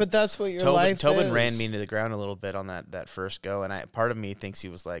adventure. but that's what your life Tobin is. ran me into the ground a little bit on that first go, and part of me thinks he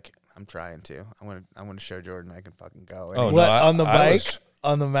was like, I'm trying to. I want to show Jordan I can fucking go. And Oh, he- no, What, I- on the I bike? was-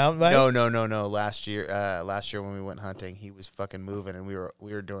 On the mountain bike? No. Last year when we went hunting, he was fucking moving, and we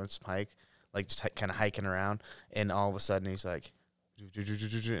were doing some hike, like just kind of hiking around, and all of a sudden he's like,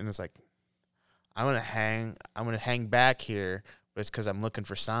 and it's like, I'm gonna hang back here, but it's because I'm looking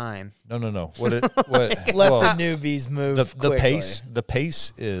for sign. No. What Let well, the newbies move the quickly.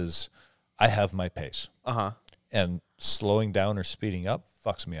 pace is, I have my pace. Uh-huh. And slowing down or speeding up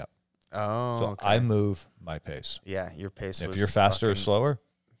fucks me up. Oh, So okay. I move my pace. Yeah, your pace was If you're faster or fucking- slower,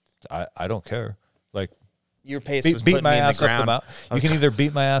 I don't care. Like, Your pace was beat putting my me in ass the up the ground. mountain. You can either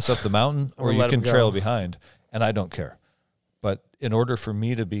beat my ass up the mountain or Or you let can 'em go. trail behind, and I don't care. But in order for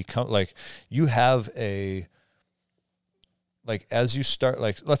me to become, like, you have a, like, as you start,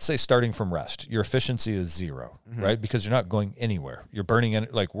 like, let's say starting from rest, your efficiency is 0, right? Because you're not going anywhere. You're burning,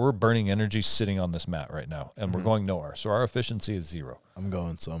 like, we're burning energy sitting on this mat right now, and we're going nowhere. So our efficiency is 0. I'm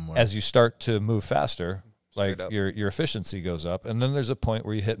going somewhere. As you start to move faster, like, Straight up. your efficiency goes up, and then there's a point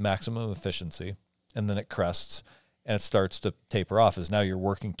where you hit maximum efficiency, and then it crests, and it starts to taper off as now you're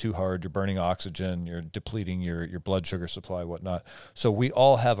working too hard, you're burning oxygen, you're depleting your blood sugar supply, whatnot. So we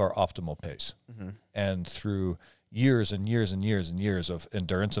all have our optimal pace. And through years and years and years and years of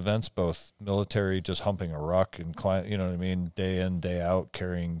endurance events, both military, just humping a ruck and you know what I mean, day in, day out,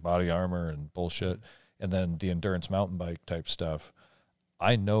 carrying body armor and bullshit, and then the endurance mountain bike type stuff,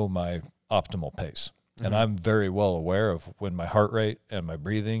 I know my optimal pace. And I'm very well aware of when my heart rate and my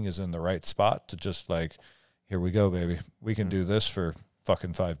breathing is in the right spot to just like, here we go, baby. We can do this for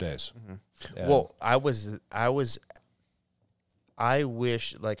fucking 5 days. Well, I wish,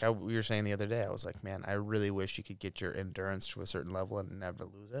 like we were saying the other day, I was like, man, I really wish you could get your endurance to a certain level and never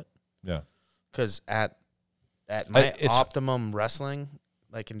lose it. Yeah. Because at my optimum wrestling,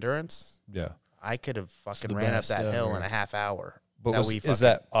 like endurance, I could have fucking ran up that hill in a half hour. But is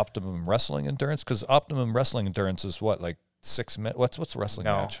that optimum wrestling endurance? Because optimum wrestling endurance is what, like 6 minutes? What's a wrestling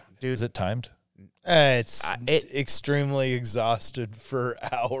match? Dude. Is it timed? It's extremely exhausted for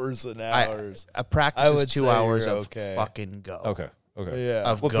hours and hours. A practice is 2 hours of fucking go. Okay. Yeah.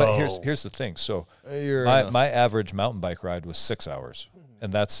 Of go. But here's the thing. So my average mountain bike ride was 6 hours.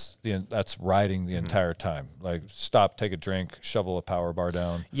 And that's riding the entire time. Like stop, take a drink, shovel a power bar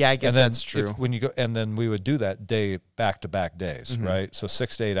down. Yeah, I guess that's true. When you go, and then we would do that day back to back days, right? So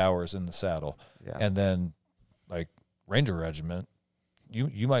 6 to 8 hours in the saddle, and then like Ranger Regiment,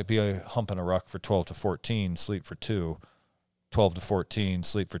 you might be humping a ruck for 12 to 14, sleep for 2, 12 to 14,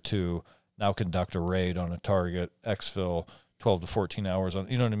 sleep for 2. Now conduct a raid on a target, exfil. 12 to 14 hours on,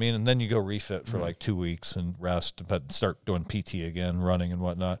 you know what I mean? And then you go refit for like 2 weeks and rest, but start doing PT again, running and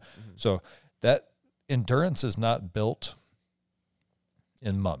whatnot. So that endurance is not built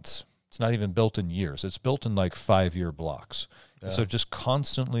in months. It's not even built in years. It's built in like 5-year blocks. So just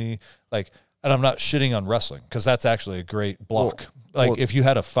constantly like, and I'm not shitting on wrestling because that's actually a great block. If you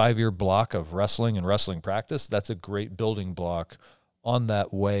had a 5-year block of wrestling and wrestling practice, that's a great building block on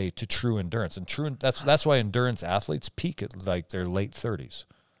that way to true endurance. And that's why endurance athletes peak at like their late 30s.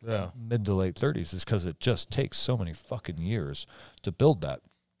 Yeah. Mid to late 30s is because it just takes so many fucking years to build that.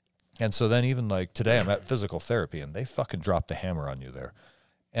 And so then even like today I'm at physical therapy and they fucking drop the hammer on you there.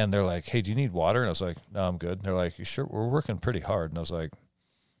 And they're like, hey, do you need water? And I was like, no, I'm good. And they're like, you sure? We're working pretty hard. And I was like,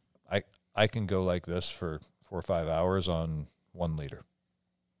 I can go like this for 4 or 5 hours on 1 liter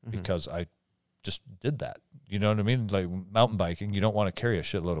because I just did that. You know what I mean? Like mountain biking, you don't want to carry a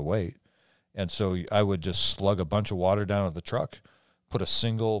shitload of weight. And so I would just slug a bunch of water down at the truck, put a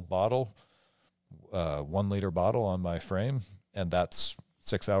single bottle, 1 liter bottle on my frame, and that's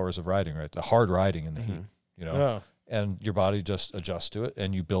 6 hours of riding, right? The hard riding in the heat, you know? Yeah. And your body just adjusts to it,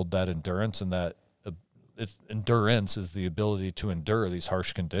 and you build that endurance, and that endurance is the ability to endure these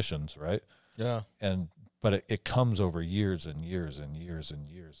harsh conditions, right? Yeah. But it comes over years and years and years and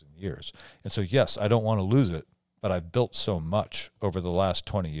years and years. And so, yes, I don't want to lose it, but I've built so much over the last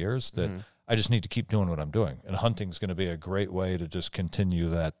 20 years that I just need to keep doing what I'm doing. And hunting is going to be a great way to just continue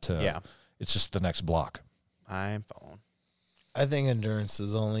that. It's just the next block. I'm following. I think endurance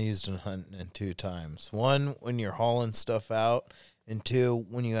is only used in hunting in 2 times. 1, when you're hauling stuff out, and 2,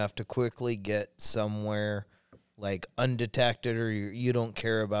 when you have to quickly get somewhere like undetected or you don't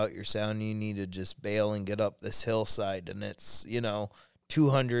care about your sound, you need to just bail and get up this hillside, and it's,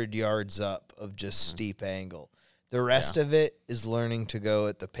 200 yards up of just steep angle. The rest of it is learning to go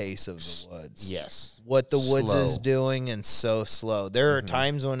at the pace of the woods. Yes. What the woods is doing, and so slow. There are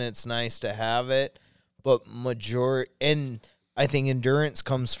times when it's nice to have it, but and I think endurance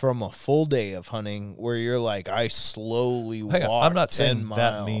comes from a full day of hunting where you're like, I slowly walk. I'm not saying 10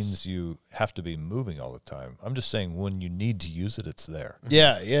 that miles. means you have to be moving all the time. I'm just saying when you need to use it, it's there.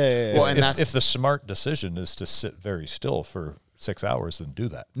 Yeah. Well, if the smart decision is to sit very still for 6 hours, then do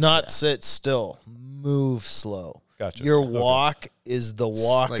that. Not sit still, move slow. Gotcha. Your walk is the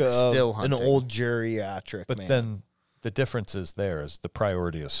walk like of still an hunting. old geriatric But man. then the difference is the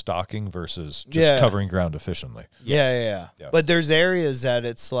priority is stalking versus just covering ground efficiently. Yeah. But there's areas that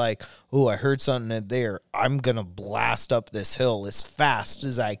it's like, oh, I heard something there. I'm going to blast up this hill as fast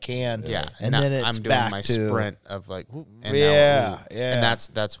as I can. Yeah. And then it's I'm doing back my to sprint of like, whoop, and yeah. And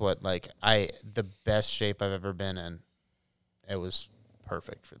that's what, like, the best shape I've ever been in, it was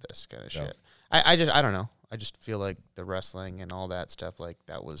perfect for this kind of shit. I don't know. I just feel like the wrestling and all that stuff, like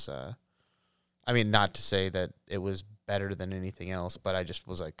that was, I mean, not to say that it was better than anything else, but I just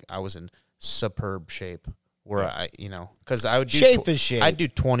was like, I was in superb shape where because I would do shape is shape. I'd do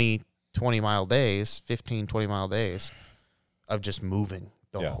 20 mile days, 15, 20 mile days of just moving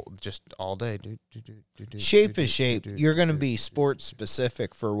just all day. Shape is shape. You're going to be sports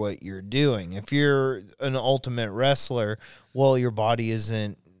specific for what you're doing. If you're an ultimate wrestler, well, your body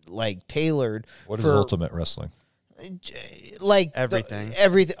isn't like tailored. What is ultimate wrestling? like Everything.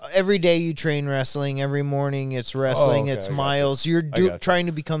 Every day you train wrestling. Every morning it's wrestling. okay, It's I got miles. you. You're I got you. trying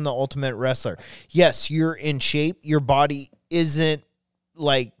to become the ultimate wrestler. Yes, you're in shape. Your body isn't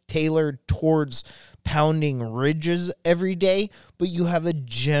like tailored towards pounding ridges every day, but you have a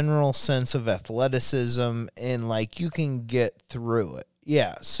general sense of athleticism and like you can get through it.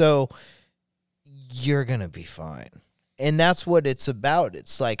 Yeah, so you're gonna be fine. And that's what it's about.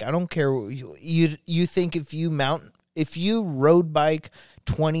 It's like, I don't care what you think if you road bike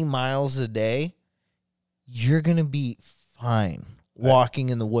 20 miles a day, you're going to be fine walking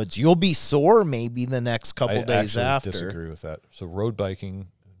in the woods. You'll be sore maybe the next couple days after. I disagree with that. So road biking,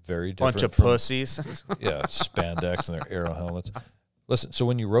 very different. Bunch of from, pussies. Yeah, spandex and their aero helmets. Listen, so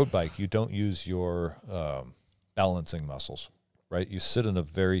when you road bike, you don't use your balancing muscles, right? You sit in a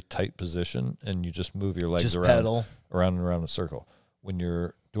very tight position and you just move your legs Just around, pedal. around and around in a circle. When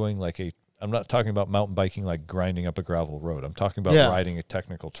you're doing like I'm not talking about mountain biking like grinding up a gravel road. I'm talking about riding a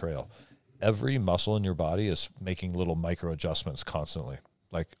technical trail. Every muscle in your body is making little micro adjustments constantly,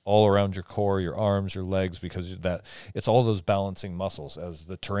 like all around your core, your arms, your legs, because it's all those balancing muscles. As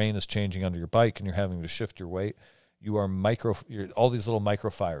the terrain is changing under your bike and you're having to shift your weight, you're all these little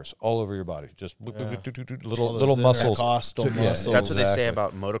micro fires all over your body, just little muscles. Intercostal muscles. That's what they say Exactly.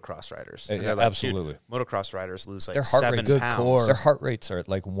 about motocross riders. Yeah, They're like, absolutely. dude, motocross riders lose like Their heart 7 rate- Good pounds. core. Their heart rates are at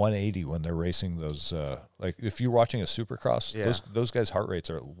like 180 when they're racing those. Like if you're watching a supercross, Yeah. those guys' heart rates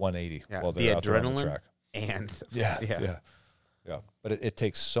are at 180 Yeah, while the they're out there on the adrenaline track. and Yeah. But it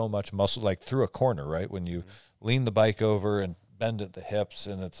takes so much muscle, like through a corner, right? When you lean the bike over and bend at the hips,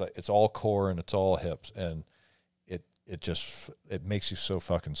 and it's like it's all core and it's all hips, and it makes you so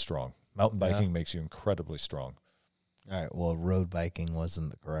fucking strong. Mountain biking makes you incredibly strong. All right, well, road biking wasn't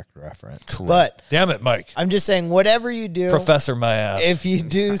the correct reference. Correct. But Damn it, Mike. I'm just saying, whatever you do, Professor my ass. if you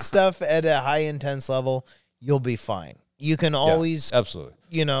do stuff at a high intense level, you'll be fine. You can always, Absolutely.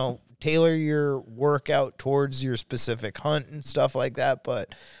 tailor your workout towards your specific hunt and stuff like that,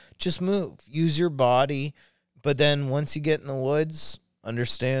 but just move. Use your body. But then once you get in the woods,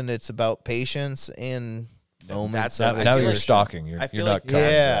 understand it's about patience and moments That's- of I Now feel you're like- stalking. You're I feel not like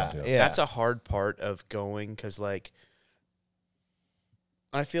confident. Yeah. That's a hard part of going because, like,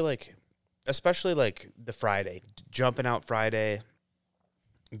 I feel like, especially like the Friday, jumping out Friday,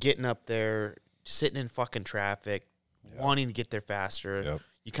 getting up there, sitting in fucking traffic, wanting to get there faster. Yep.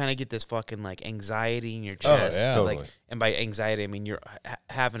 You kind of get this fucking like anxiety in your chest. yeah. Like, Totally. and by anxiety, I mean you're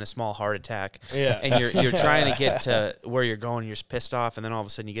having a small heart attack. Yeah. And you're trying to get to where you're going. You're just pissed off, and then all of a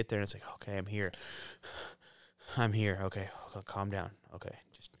sudden you get there, and it's like, okay, I'm here. Okay, calm down. Okay,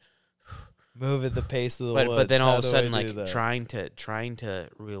 just move at the pace of the woods. but then all How of a do sudden, I do like that? trying to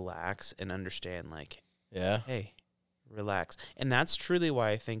relax and understand, like, Yeah. hey, relax. And that's truly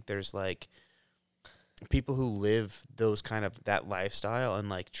why I think there's like people who live those kind of that lifestyle and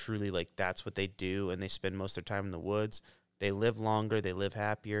like truly like that's what they do, and they spend most of their time in the woods. They live longer, they live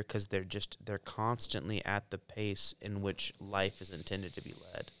happier because they're constantly at the pace in which life is intended to be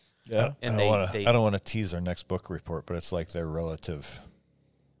led. Yeah. And I don't want to tease our next book report, but it's like their relative,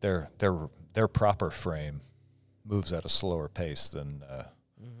 their proper frame moves at a slower pace than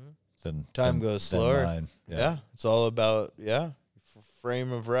Time goes slower. mine. Yeah. It's all about,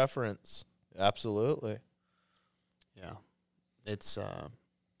 frame of reference. Absolutely. Yeah. It's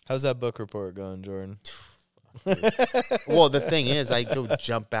How's that book report going, Jordan? well, the thing is, I go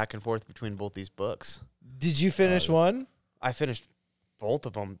jump back and forth between both these books. Did you finish one? I finished both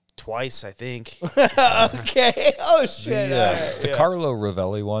of them twice, I think. Okay. Oh, shit. The Carlo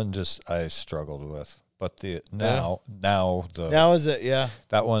Rovelli one I struggled with, but now Now is it? Yeah.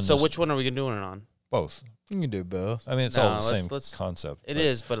 that one. So is which one are we gonna do it on? both? You can do both. I mean, it's No, all the let's- same concept. It but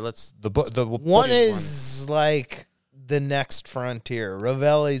is, but let's. the book. The One book- is like the next frontier.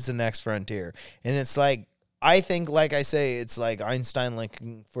 Rovelli's the next frontier. And it's like, I think, like I say, it's like Einstein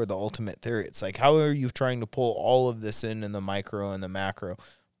looking for the ultimate theory. It's like, how are you trying to pull all of this in the micro and the macro?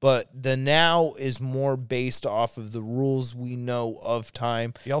 But the now is more based off of the rules we know of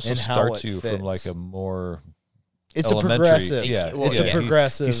time. He also and how starts it you fits. from like a more It's elementary. a progressive. Yeah, Well, it's yeah. a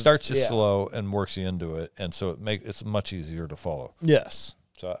progressive. He starts you yeah. slow and works you into it, and so it's much easier to follow. Yes.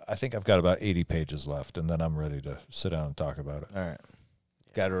 So I think I've got about 80 pages left, and then I'm ready to sit down and talk about it. All right.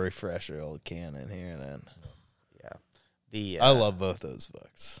 Got to refresh your old canon here then. The I love both those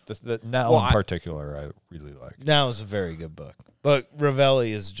books. The now Well, in particular, I really like. Now is a very good book. But Rovelli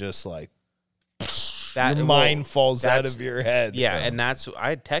is just like, that your well, mind falls out that's- of your head. Yeah, and that's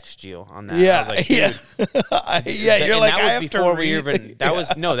I text you on that. Yeah, I was like, dude, yeah. You're and like, that I was have before to we read even. it. That was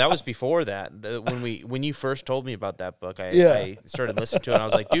that was before that. When you first told me about that book, Yeah. I started listening to it. And I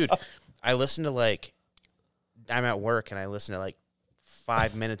was like, dude, I listened to like I'm at work and I listen to like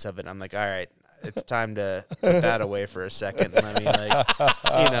 5 minutes of it. And I'm like, all right, it's time to put that away for a second. I mean,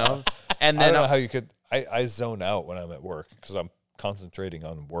 like, and I then don't know how you could. I zone out when I'm at work because I'm concentrating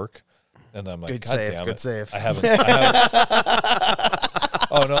on work, and I'm like, Good God save, damn good it. save. I haven't.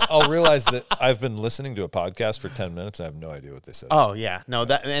 Oh no! I'll realize that I've been listening to a podcast for 10 minutes. And I have no idea what they said. oh yeah, no,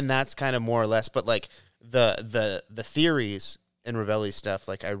 that's kind of more or less. But like the theories and Ravelli stuff,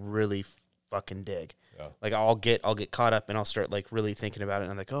 like I really fucking dig. Yeah. Like I'll get caught up and I'll start like really thinking about it.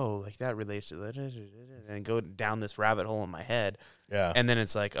 And I'm like, oh, like that relates to that, and go down this rabbit hole in my head. Yeah. And then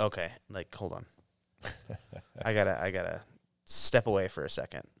it's like, okay, like hold on, I gotta step away for a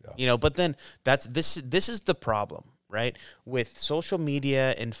second. Yeah. But then this is the problem, right? With social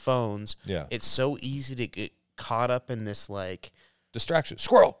media and phones, Yeah. it's so easy to get caught up in this like. Distraction.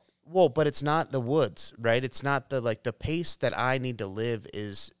 Squirrel. Well, but it's not the woods, right? It's not the pace that I need to live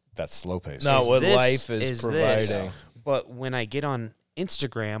is That's slow pace. Not what this, life is providing. this. But when I get on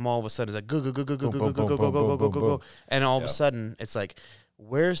Instagram, all of a sudden it's like go, and all of a sudden it's like,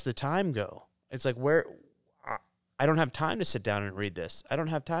 where's the time go? It's like where I don't have time to sit down and read this. I don't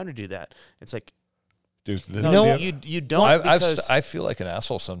have time to do that. It's like, Dude, no, you don't. Because I feel like an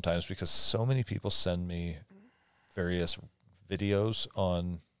asshole sometimes because so many people send me various videos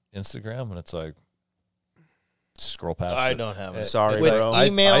on Instagram, and it's like, scroll past I it. don't have it. Sorry, With bro.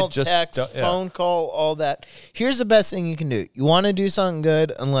 email, I just text, don't- yeah. phone call, all that. Here's the best thing you can do. You want to do something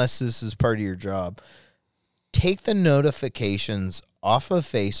good, unless this is part of your job. Take the notifications off of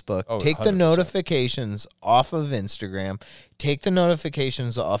Facebook. Oh, Take the 100%. notifications off of Instagram. Take the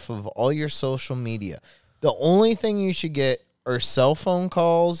notifications off of all your social media. The only thing you should get are cell phone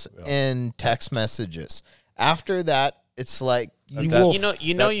calls and text messages. After that, it's like you will. That's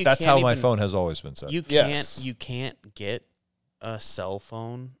can't how my even- phone has always been set. You Yes. can't get a cell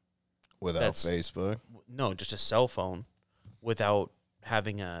phone. without that's- Facebook. No, just a cell phone without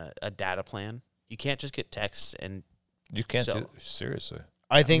having a data plan. You can't just get texts and You can't So- do seriously.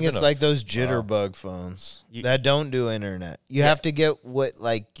 I think Even it's a- like those jitterbug phones You- that don't do internet. You have to get what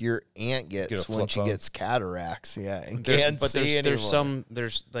like your aunt Get gets a when flip she phone. gets cataracts. Yeah, and There- can't but see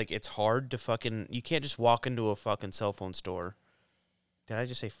there's like it's hard to fucking you can't just walk into a fucking cell phone store. Did I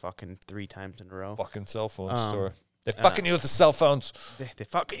just say fucking 3 times in a row? Fucking cell phone Um, store. They fucking you with the cell phones. They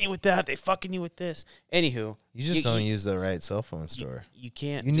fucking you with that. They fucking you with this. Anywho, You just don't use the right cell phone store. You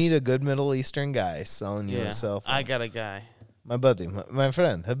can't. You need a good Middle Eastern guy selling you a cell phone. I got a guy. My buddy, my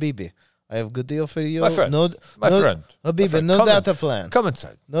friend, Habibi. I have a good deal for you. My friend. No, My no, friend. My Habibi, friend. no Come data in. plan. Come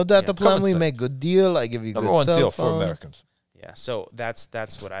inside. No data Yeah, plan. come We inside. make good deal. I give you Number good one cell deal phone. for Americans. Yeah, so that's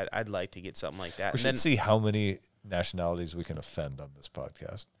what I'd like to get something like that. We And should then, see how many nationalities we can offend on this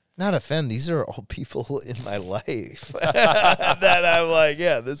podcast. Not offend. These are all people in my life that I'm like,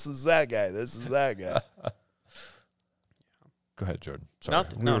 yeah, this is that guy. This is that guy. Go ahead, Jordan. Sorry.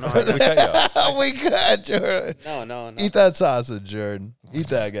 Nothing. No, no, we cut you off. Oh my God, Jordan. no. Eat that sausage, Jordan. Eat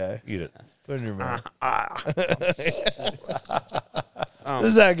that guy. Eat it. Put it in your mouth. Um,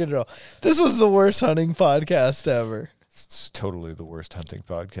 This is out of control. This was the worst hunting podcast ever. It's totally the worst hunting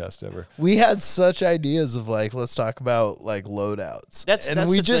podcast ever. We had such ideas of like, let's talk about like loadouts. That's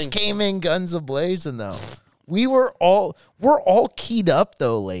we the just thing. came in guns a-blazing though. We're all keyed up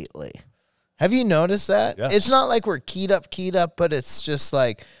though lately. Have you noticed that? Yes. It's not like we're keyed up, but it's just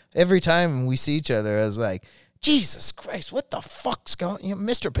like every time we see each other, I was like, Jesus Christ, what the fuck's going?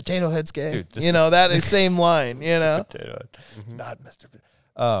 Mr. Potato Head's gay. Dude, this That is- same line. Potato Head. Not Mr.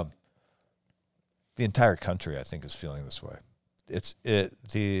 The entire country, I think, is feeling this way.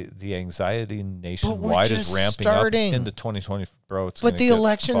 The anxiety nationwide is just ramping starting. up into 2020, bro. It's But gonna the get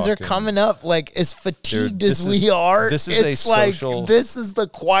elections are fucking- coming up. Like as fatigued Dude, as this we is- are, this is a it's like social- this is the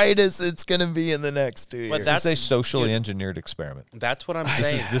quietest it's gonna be in the next 2 years. But This that's is a socially dude, engineered experiment. That's what I'm This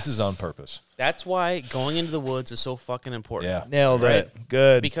saying. is on purpose. That's why going into the woods is so fucking important. Yeah. Nailed Right? it.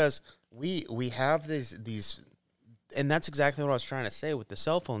 Good. Because we have these, and that's exactly what I was trying to say with the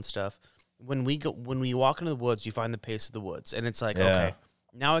cell phone stuff. When we walk into the woods, you find the pace of the woods, and it's like, Yeah. okay,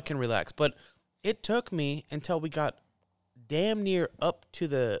 now I can relax. But it took me until we got damn near up to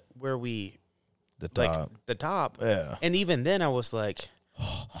the top. Yeah. And even then, I was like,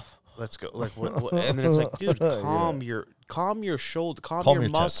 let's go. Like, what? And then it's like, dude, calm your shoulder, calm Calm your your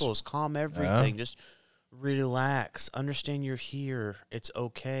tits. muscles, calm everything. Just relax. Understand you're here. It's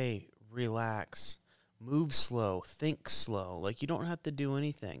okay. Relax. Move slow. Think slow. Like, you don't have to do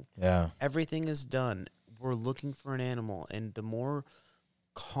anything. Yeah. Everything is done. We're looking for an animal, and the more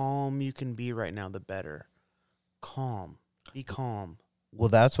calm you can be right now, the better. Calm. Be calm. Well,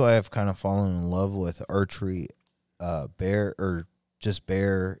 that's why I've kind of fallen in love with archery, bear or just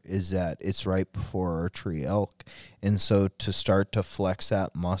bear is that it's right before archery elk. And so to start to flex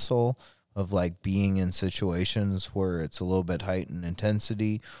that muscle of like being in situations where it's a little bit heightened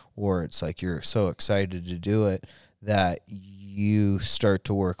intensity, or it's like you're so excited to do it that you start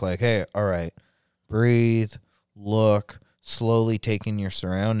to work like, hey, all right, breathe, look, slowly take in your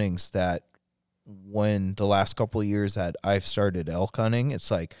surroundings. That when the last couple of years that I've started elk hunting,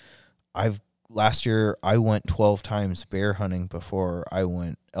 it's like last year I went 12 times bear hunting before I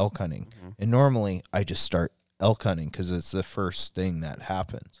went elk hunting. And normally I just start elk hunting because it's the first thing that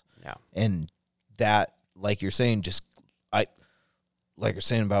happens. Yeah. And that, like you're saying, like you're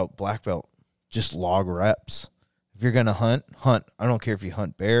saying about black belt, just log reps. If you're going to hunt. I don't care if you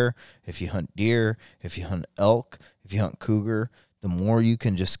hunt bear, if you hunt deer, if you hunt elk, if you hunt cougar. The more you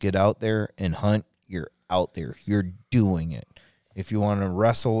can just get out there and hunt, you're out there. You're doing it. If you want to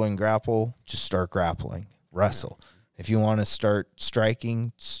wrestle and grapple, just start grappling. Wrestle. If you want to start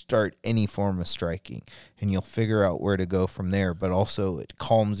striking, start any form of striking, and you'll figure out where to go from there. But also it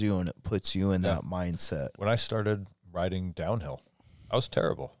calms you and it puts you in that mindset. When I started riding downhill, I was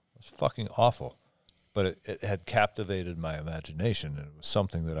terrible. It was fucking awful. But it had captivated my imagination, and it was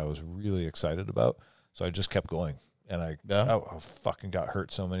something that I was really excited about. So I just kept going, and I fucking got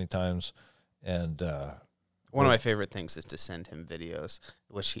hurt so many times. And one of my favorite things is to send him videos,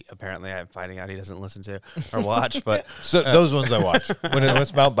 which apparently I'm finding out he doesn't listen to or watch. But so those ones I watch. When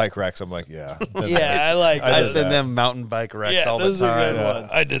it's mountain bike wrecks, I'm like, yeah. I send them mountain bike wrecks all the time.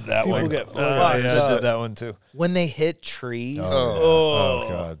 I did that People one. get I did that one too. When they hit trees. Oh,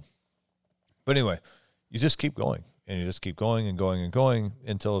 God. But anyway, you just keep going, and you just keep going and going and going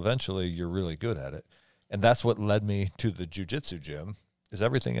until eventually you're really good at it. And that's what led me to the jiu-jitsu gym, is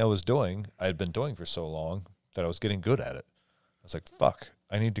everything I was doing, I had been doing for so long that I was getting good at it. I was like, fuck,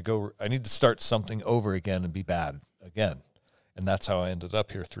 I need to start something over again and be bad again. And that's how I ended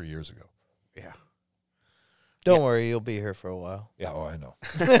up here 3 years ago. Yeah. Don't worry, you'll be here for a while. Yeah, I know.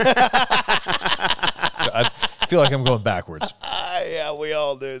 I feel like I'm going backwards. Yeah, we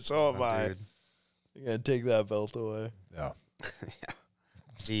all do. So am I. Dude. You're going to take that belt away. Yeah.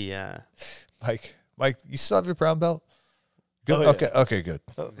 The Mike, you still have your brown belt? Good. Oh, yeah. Okay, good.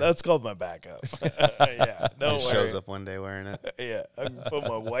 That's called my backup. Yeah, no he worry. shows up one day wearing it. Yeah, I can put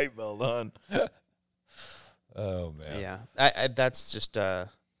my white belt on. Oh man. Yeah, I that's just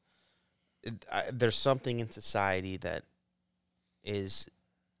there's something in society that is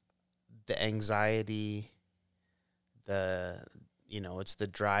the anxiety, it's the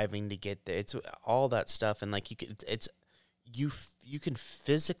driving to get there. It's all that stuff, and like you can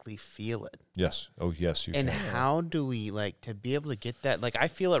physically feel it. Yes. Oh, yes, you and can. how do we to be able to get that? Like, I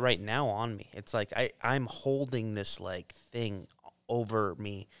feel it right now on me. It's like I'm holding this like thing over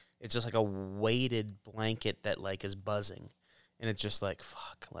me. It's just like a weighted blanket that like is buzzing, and it's just like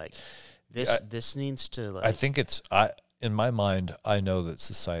fuck. Like this needs to like. I think in my mind, I know that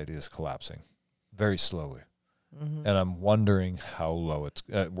society is collapsing very slowly. Mm-hmm. And I'm wondering how low it's.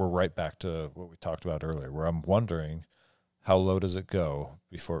 We're right back to what we talked about earlier, where I'm wondering how low does it go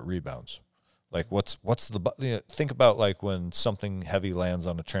before it rebounds. Like what's the think about like when something heavy lands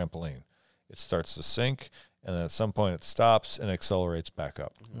on a trampoline, it starts to sink, and then at some point it stops and accelerates back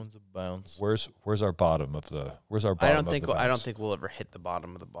up. When's it bounce? Where's our bottom of the? I don't think we'll ever hit the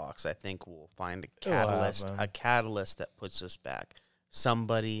bottom of the box. I think we'll find a catalyst that puts us back.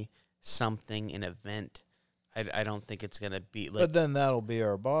 Somebody, something, an event. I don't think it's gonna be like. But then that'll be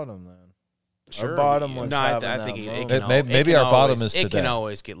our bottom then. Sure, our bottom was I think maybe our bottom is today. It can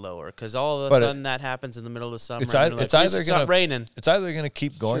always get lower because all of a sudden that happens in the middle of the summer. It's either going to raining. It's either going to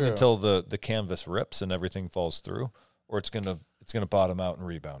keep going until the canvas rips and everything falls through, or it's going to bottom out and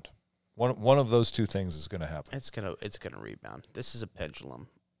rebound. One of those two things is going to happen. It's gonna rebound. This is a pendulum.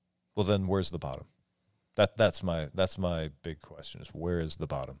 Well, then where's the bottom? That's my big question: is where is the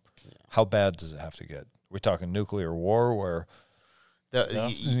bottom? Yeah. How bad does it have to get? We're talking nuclear war where. Like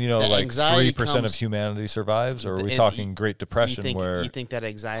 3% of humanity survives, or are we talking Great Depression where you think that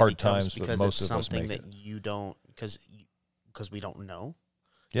anxiety hard comes times, because but it's most of us something make that it. you don't because we don't know?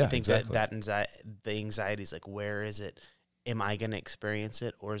 Yeah, I think exactly. the anxiety is like, where is it? Am I going to experience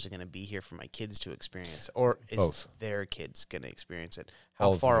it, or is it going to be here for my kids to experience, or is Both. their kids going to experience it? How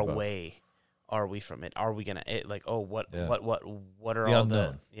All far of the away are we from it? Are we going to what are The all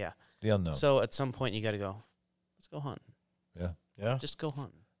unknown. the unknown? So at some point you got to go. Let's go hunt. Yeah. Just go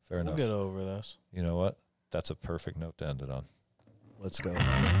hunt. Fair enough. We'll get over this. You know what? That's a perfect note to end it on. Let's go.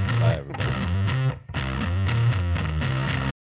 Bye, everybody.